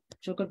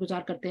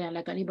शुक्रगुजार करते हैं,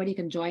 लाइक एनीबॉडी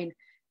कैन जॉइन।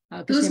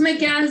 तो उसमें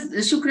क्या,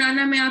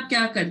 शुक्राना में आप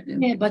क्या करते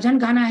हो? भजन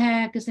गाना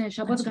है, किसने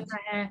शब्द गाना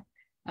है,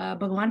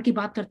 भगवान की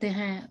बात करते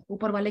हैं,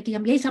 ऊपर वाले की,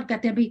 हम यही सब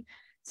कहते हैं। अभी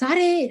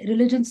सारे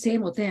रिलीजन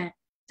सेम होते हैं,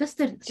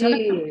 just the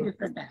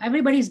different,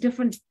 everybody is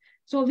different,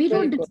 so we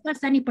don't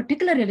discuss any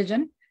particular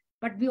religion,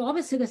 but we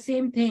always say the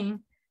same thing,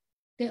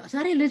 कि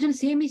सारे रिलीजन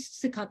सेम ही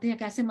सिखाते हैं,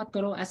 कैसे मत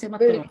करो, ऐसे मत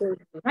करो,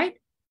 राइट?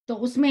 तो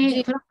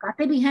उसमें फिर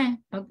गाते भी हैं,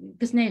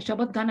 किसने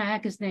शब्द गाना है,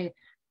 किसने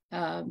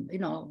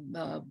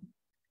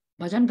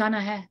भजन गाना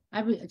है,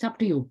 it's up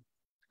to you।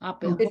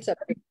 आप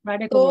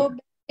फ्राइडे को तो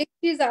एक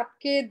चीज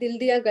आपके दिल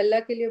दिया गल्ला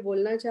के लिए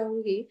बोलना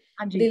चाहूंगी।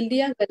 दिल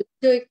दिया गल्ला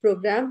जो एक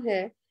प्रोग्राम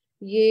है,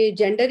 ये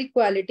जेंडर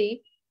इक्वालिटी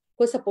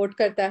को सपोर्ट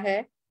करता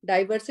है,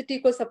 डाइवर्सिटी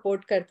को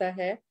सपोर्ट करता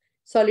है,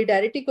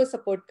 सॉलिडारिटी को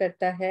सपोर्ट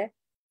करता है।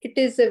 It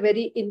is a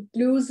very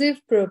inclusive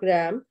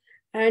programme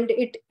and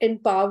it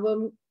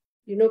empower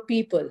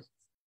people.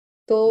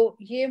 तो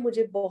ये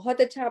मुझे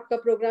बहुत अच्छा आपका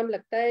प्रोग्राम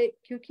लगता है,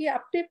 क्योंकि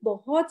आपने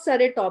बहुत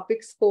सारे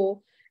टॉपिक्स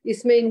को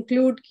इसमें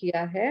इंक्लूड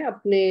किया है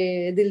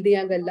अपने दिल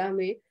दिया गल्ला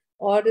में,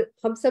 और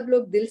हम सब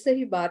लोग दिल से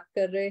ही बात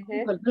कर रहे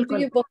हैं। तो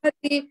ये बहुत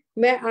ही,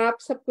 मैं आप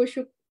सबको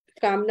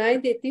शुभकामनाएं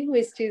देती हूँ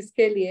इस चीज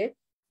के लिए,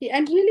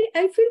 and really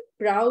I feel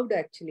proud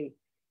actually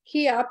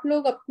कि आप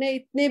लोग अपने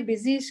इतने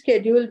बिजी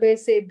शेड्यूल में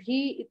से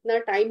भी इतना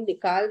टाइम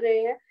निकाल रहे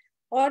हैं।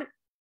 और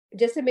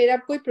जैसे मेरा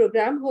कोई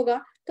प्रोग्राम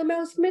होगा तो मैं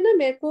उसमें ना,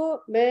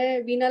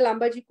 मैं वीना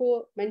लांबा जी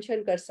को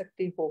मेंशन कर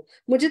सकती हूँ।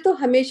 मुझे तो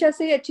हमेशा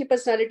से ही अच्छी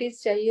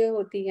पर्सनालिटीज चाहिए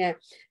होती हैं।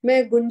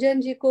 मैं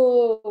गुंजन जी को,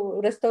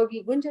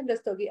 गुंजन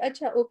रस्तोगी,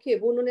 अच्छा ओके,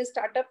 वो उन्होंने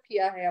स्टार्टअप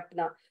किया है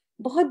अपना,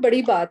 बहुत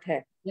बड़ी बात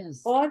है।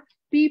 और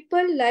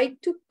people like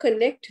to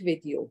connect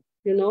with you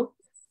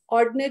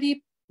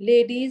ordinary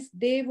ladies,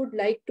 they would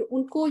like to,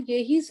 उनको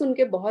यही सुन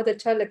के बहुत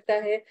अच्छा लगता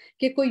है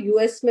कि कोई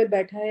यूएस में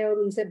बैठा है और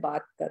उनसे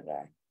बात कर रहा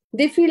है,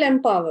 दे फील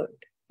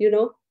एम्पावर्ड।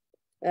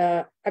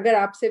 अगर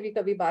आपसे भी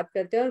कभी बात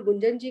करते हैं, और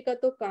गुंजन जी का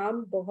तो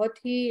काम बहुत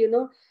ही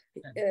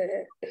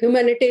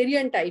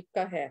ह्यूमैनिटेरियन टाइप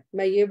का है,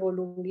 मैं ये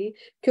बोलूंगी,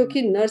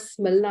 क्योंकि नर्स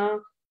मिलना,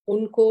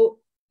 उनको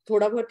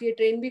थोड़ा बहुत ये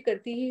ट्रेन भी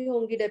करती ही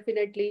होंगी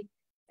definitely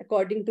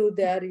according to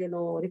their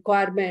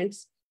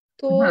requirements.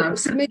 तो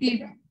उसमें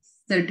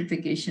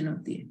सर्टिफिकेशन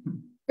होती है,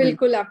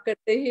 बिल्कुल आप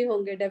करते ही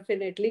होंगे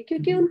डेफिनेटली,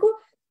 क्योंकि उनको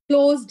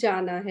क्लोज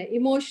जाना है,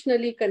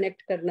 इमोशनली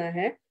कनेक्ट करना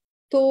है।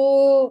 तो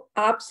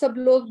आप सब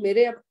लोग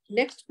मेरे अब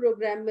नेक्स्ट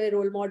प्रोग्राम में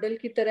रोल मॉडल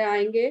की तरह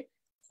आएंगे,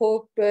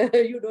 होप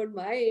यू डोंट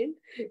माइंड,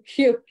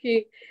 क्योंकि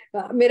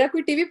मेरा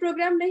कोई टीवी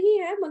प्रोग्राम नहीं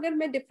है, मगर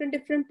मैं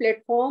डिफरेंट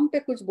प्लेटफॉर्म पे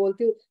कुछ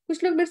बोलती हूँ।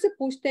 कुछ लोग मेरे से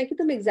पूछते हैं कि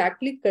तुम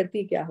एग्जैक्टली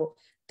करती क्या हो,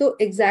 तो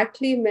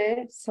एग्जैक्टली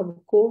मैं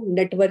सबको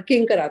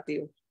नेटवर्किंग कराती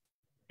हूँ।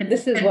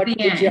 दिस इज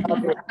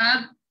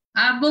व्हाट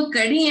आप वो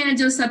कड़ी हैं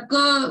जो सबको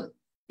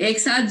एक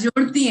साथ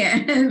जोड़ती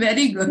हैं।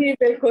 Very good.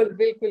 बिल्कुल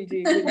बिल्कुल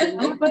जी।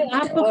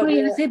 आपको कोई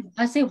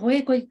ऐसे होए,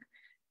 कोई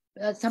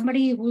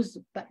somebody who's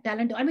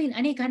talented, I mean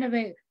any kind of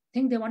a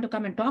thing they want to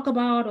come and talk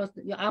about,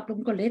 और आप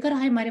उनको लेकर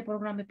आए हमारे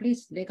प्रोग्राम में,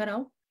 प्लीज लेकर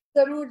आओ।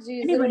 जरूर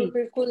जी, जरूर,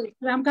 बिल्कुल।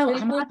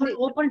 हमारा थोड़ा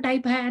ओपन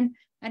टाइप है,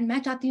 एंड मैं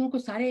चाहती हूँ कि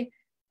सारे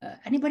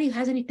anybody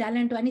has any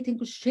talent or anything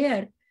to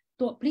share,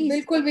 तो प्लीज।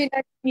 बिल्कुल भी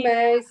नहीं,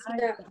 मैं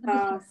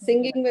इसमें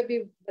सिंगिंग में भी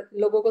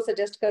लोगों को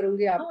सजेस्ट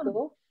करूंगी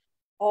आपको।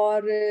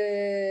 और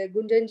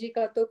गुंजन जी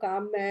का तो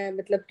काम मैं,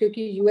 मतलब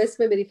क्योंकि यूएस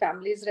में मेरी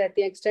फैमिलीज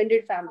रहती हैं,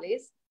 एक्सटेंडेड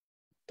फैमिलीज,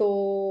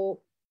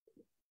 तो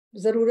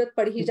जरूरत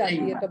पड़ ही जाती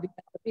है कभी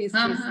कभी इस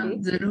चीज की।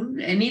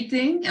 जरूर,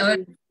 एनीथिंग।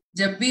 और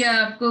जब भी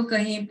आपको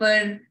कहीं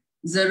पर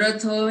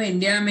जरूरत हो,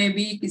 इंडिया में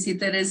भी किसी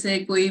तरह से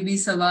कोई भी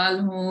सवाल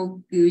हो,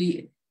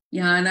 कोई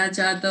यहाँ आना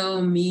चाहता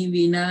हो, मी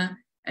Veena,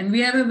 and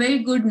we have a very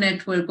good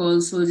network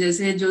also.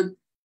 जैसे जो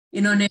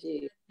इन्होंने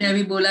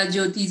अभी बोला,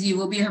 ज्योति जी,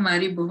 वो भी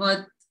हमारी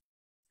बहुत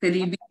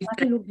करीबी,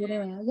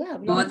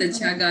 बहुत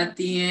अच्छा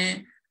गाती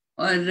हैं।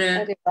 और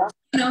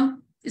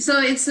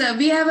So it's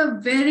we have a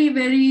very,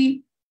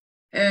 very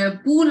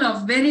pool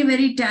of very,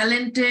 very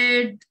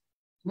talented,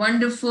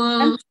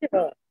 wonderful,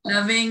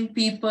 loving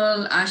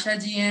people. Asha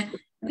ji हैं.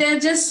 There are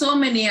just so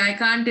many. I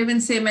can't even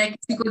say मैं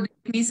किसी को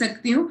देख नहीं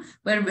सकती हूँ.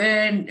 पर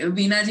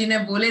वीना जी ने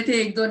बोले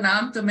थे एक दो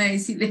नाम तो मैं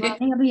इसीलिए.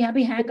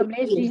 अभी हैं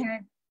कमलेश जी हैं,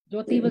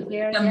 ज्योति was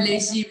there.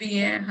 कमलेश जी भी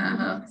हैं. हाँ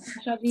हाँ.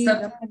 Asha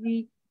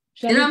ji,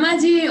 Rama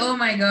ji. Oh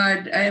my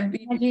God. I have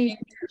been.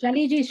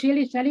 Shelly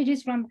ji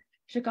is from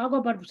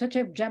Chicago, but such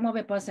a gem of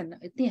a person.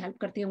 इतनी help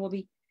करती है वो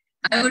भी.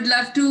 I would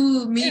love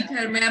to meet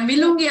her. मैं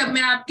मिलूंगी अब.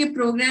 मैं आपके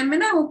प्रोग्राम में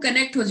ना वो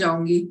कनेक्ट हो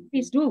जाऊंगी.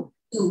 Please do.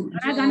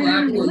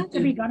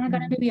 कभी गाना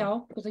गाने में भी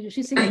आओ.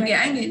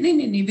 आएंगे.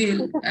 नहीं will.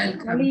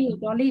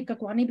 डॉली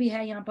ककवानी भी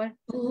है यहाँ पर.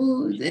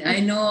 Oh,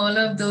 I know all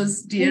of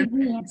those dear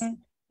friends.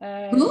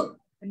 Who?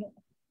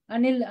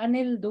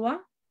 Anil दुआ.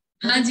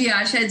 हाँ जी,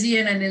 आशा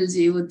जी और अनिल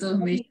जी वो तो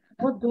हमेशा.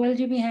 बहुत गोयल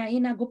जी भी हैं.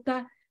 ईना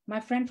Gupta, my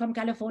friend from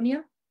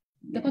California.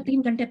 देखो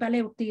 3 घंटे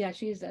पहले उठती है.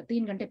 She is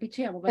 3 घंटे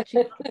पीछे है वो बच्ची.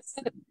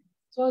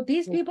 So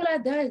these people are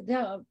there.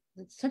 They're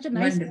such a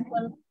nice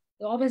people.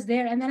 They're always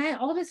there. And then I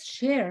always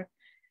share.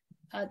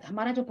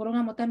 हमारा जो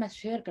प्रोग्राम होता है मैं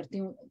शेयर करती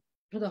हूँ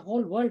to the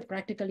whole world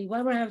practically.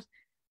 Whoever has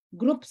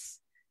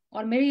groups.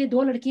 और मेरी ये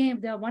 2 लड़कियाँ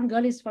हैं. One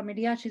girl is from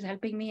India. She's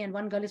helping me. And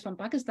one girl is from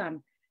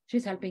Pakistan.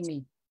 She's helping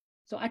me.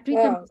 So I treat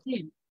them the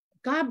same.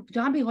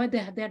 जहाँ भी हो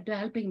they're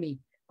helping me.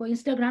 कोई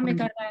Instagram में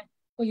कर रहा है,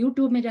 कोई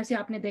YouTube में जैसे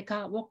आपने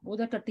देखा वो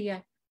उधर करती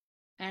है.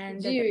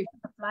 And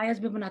flyers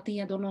भी बनाती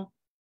हैं दोनों.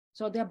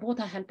 So they both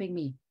are helping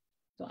me.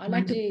 So I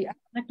like to.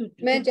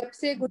 मैं जब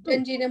से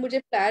गुंजन जी ने मुझे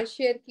फ्लैश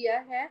शेयर किया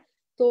है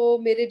तो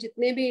मेरे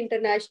जितने भी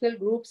इंटरनेशनल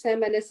ग्रुप्स हैं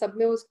मैंने सब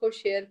में उसको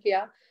शेयर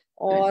किया.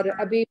 और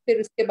अभी फिर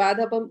उसके बाद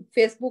अब हम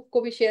फेसबुक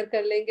को भी शेयर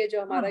कर लेंगे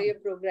जो हमारा ये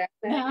प्रोग्राम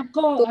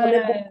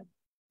है.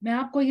 मैं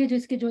आपको ये जो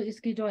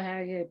इसकी जो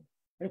है ये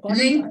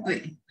रिकॉर्डिंग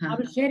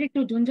आप शेयर इट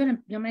टू जुंजन.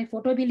 जब मैं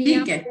फोटो भी लिया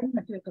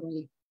मैं शेयर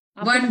करूंगी.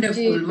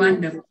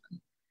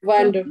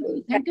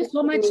 Wonderful. Thank you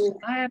so much.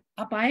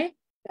 आप आए.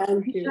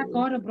 Nisha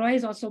Kaur Broy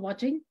is also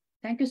watching.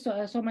 Thank you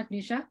so much,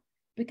 Nisha.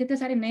 कितने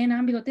सारे नए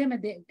नाम भी होते हैं.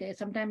 मैं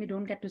sometimes we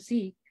don't get to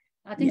see.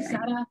 I think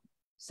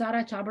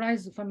Sara Chabra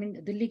is from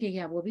Delhi के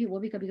हैं. वो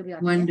भी कभी-कभी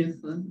आती है.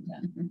 Wonderful.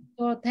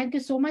 So thank you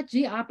so much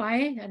जी. आप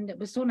आए and it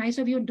was so nice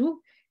of you to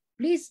do.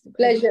 Please.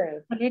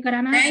 Pleasure. लेकर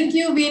आना. Thank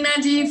you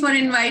Veena ji for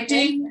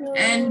inviting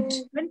and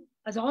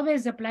as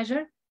always a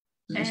pleasure.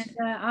 And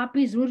आप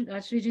भी जरूर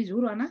श्री जी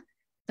जरूर आना.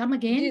 Come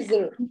again.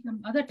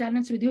 Some other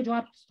talents with you जो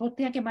आप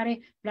सोचते हैं कि हमारे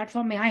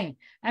प्लेटफॉर्म में आए.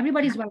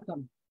 Everybody is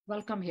welcome.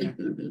 Welcome here.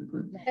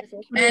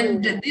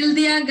 And दिल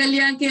दिया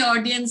गलियां के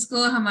ऑडियंस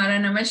को हमारा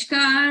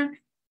नमस्कार.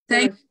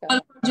 Thank you all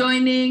for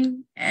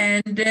joining.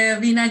 And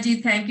Veena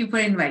ji, thank you for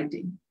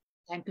inviting.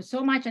 Thank you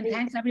so much, and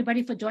thanks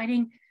everybody for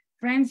joining.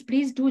 Friends,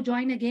 please do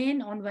join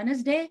again on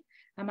Wednesday.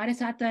 हमारे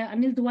साथ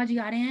अनिल दुआ जी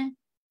आ रहे हैं,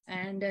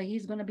 and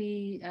he's going to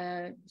be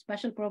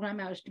special program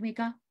है अष्टमी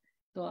का,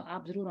 तो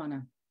आप जरूर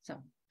आना.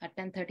 So at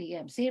 10:30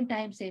 a.m. same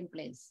time, same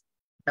place.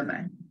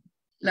 Bye-bye.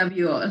 Love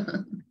you all.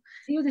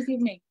 See you this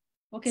evening.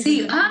 Okay.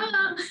 See,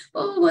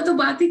 वो तो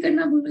बात ही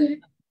करना भूल गए.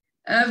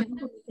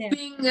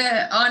 Being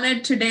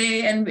honored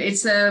today, and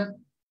it's a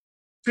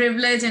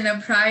privilege and a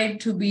pride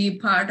to be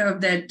part of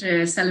that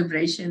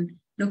celebration.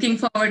 Looking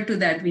forward to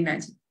that, Veena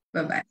ji.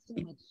 Bye-bye.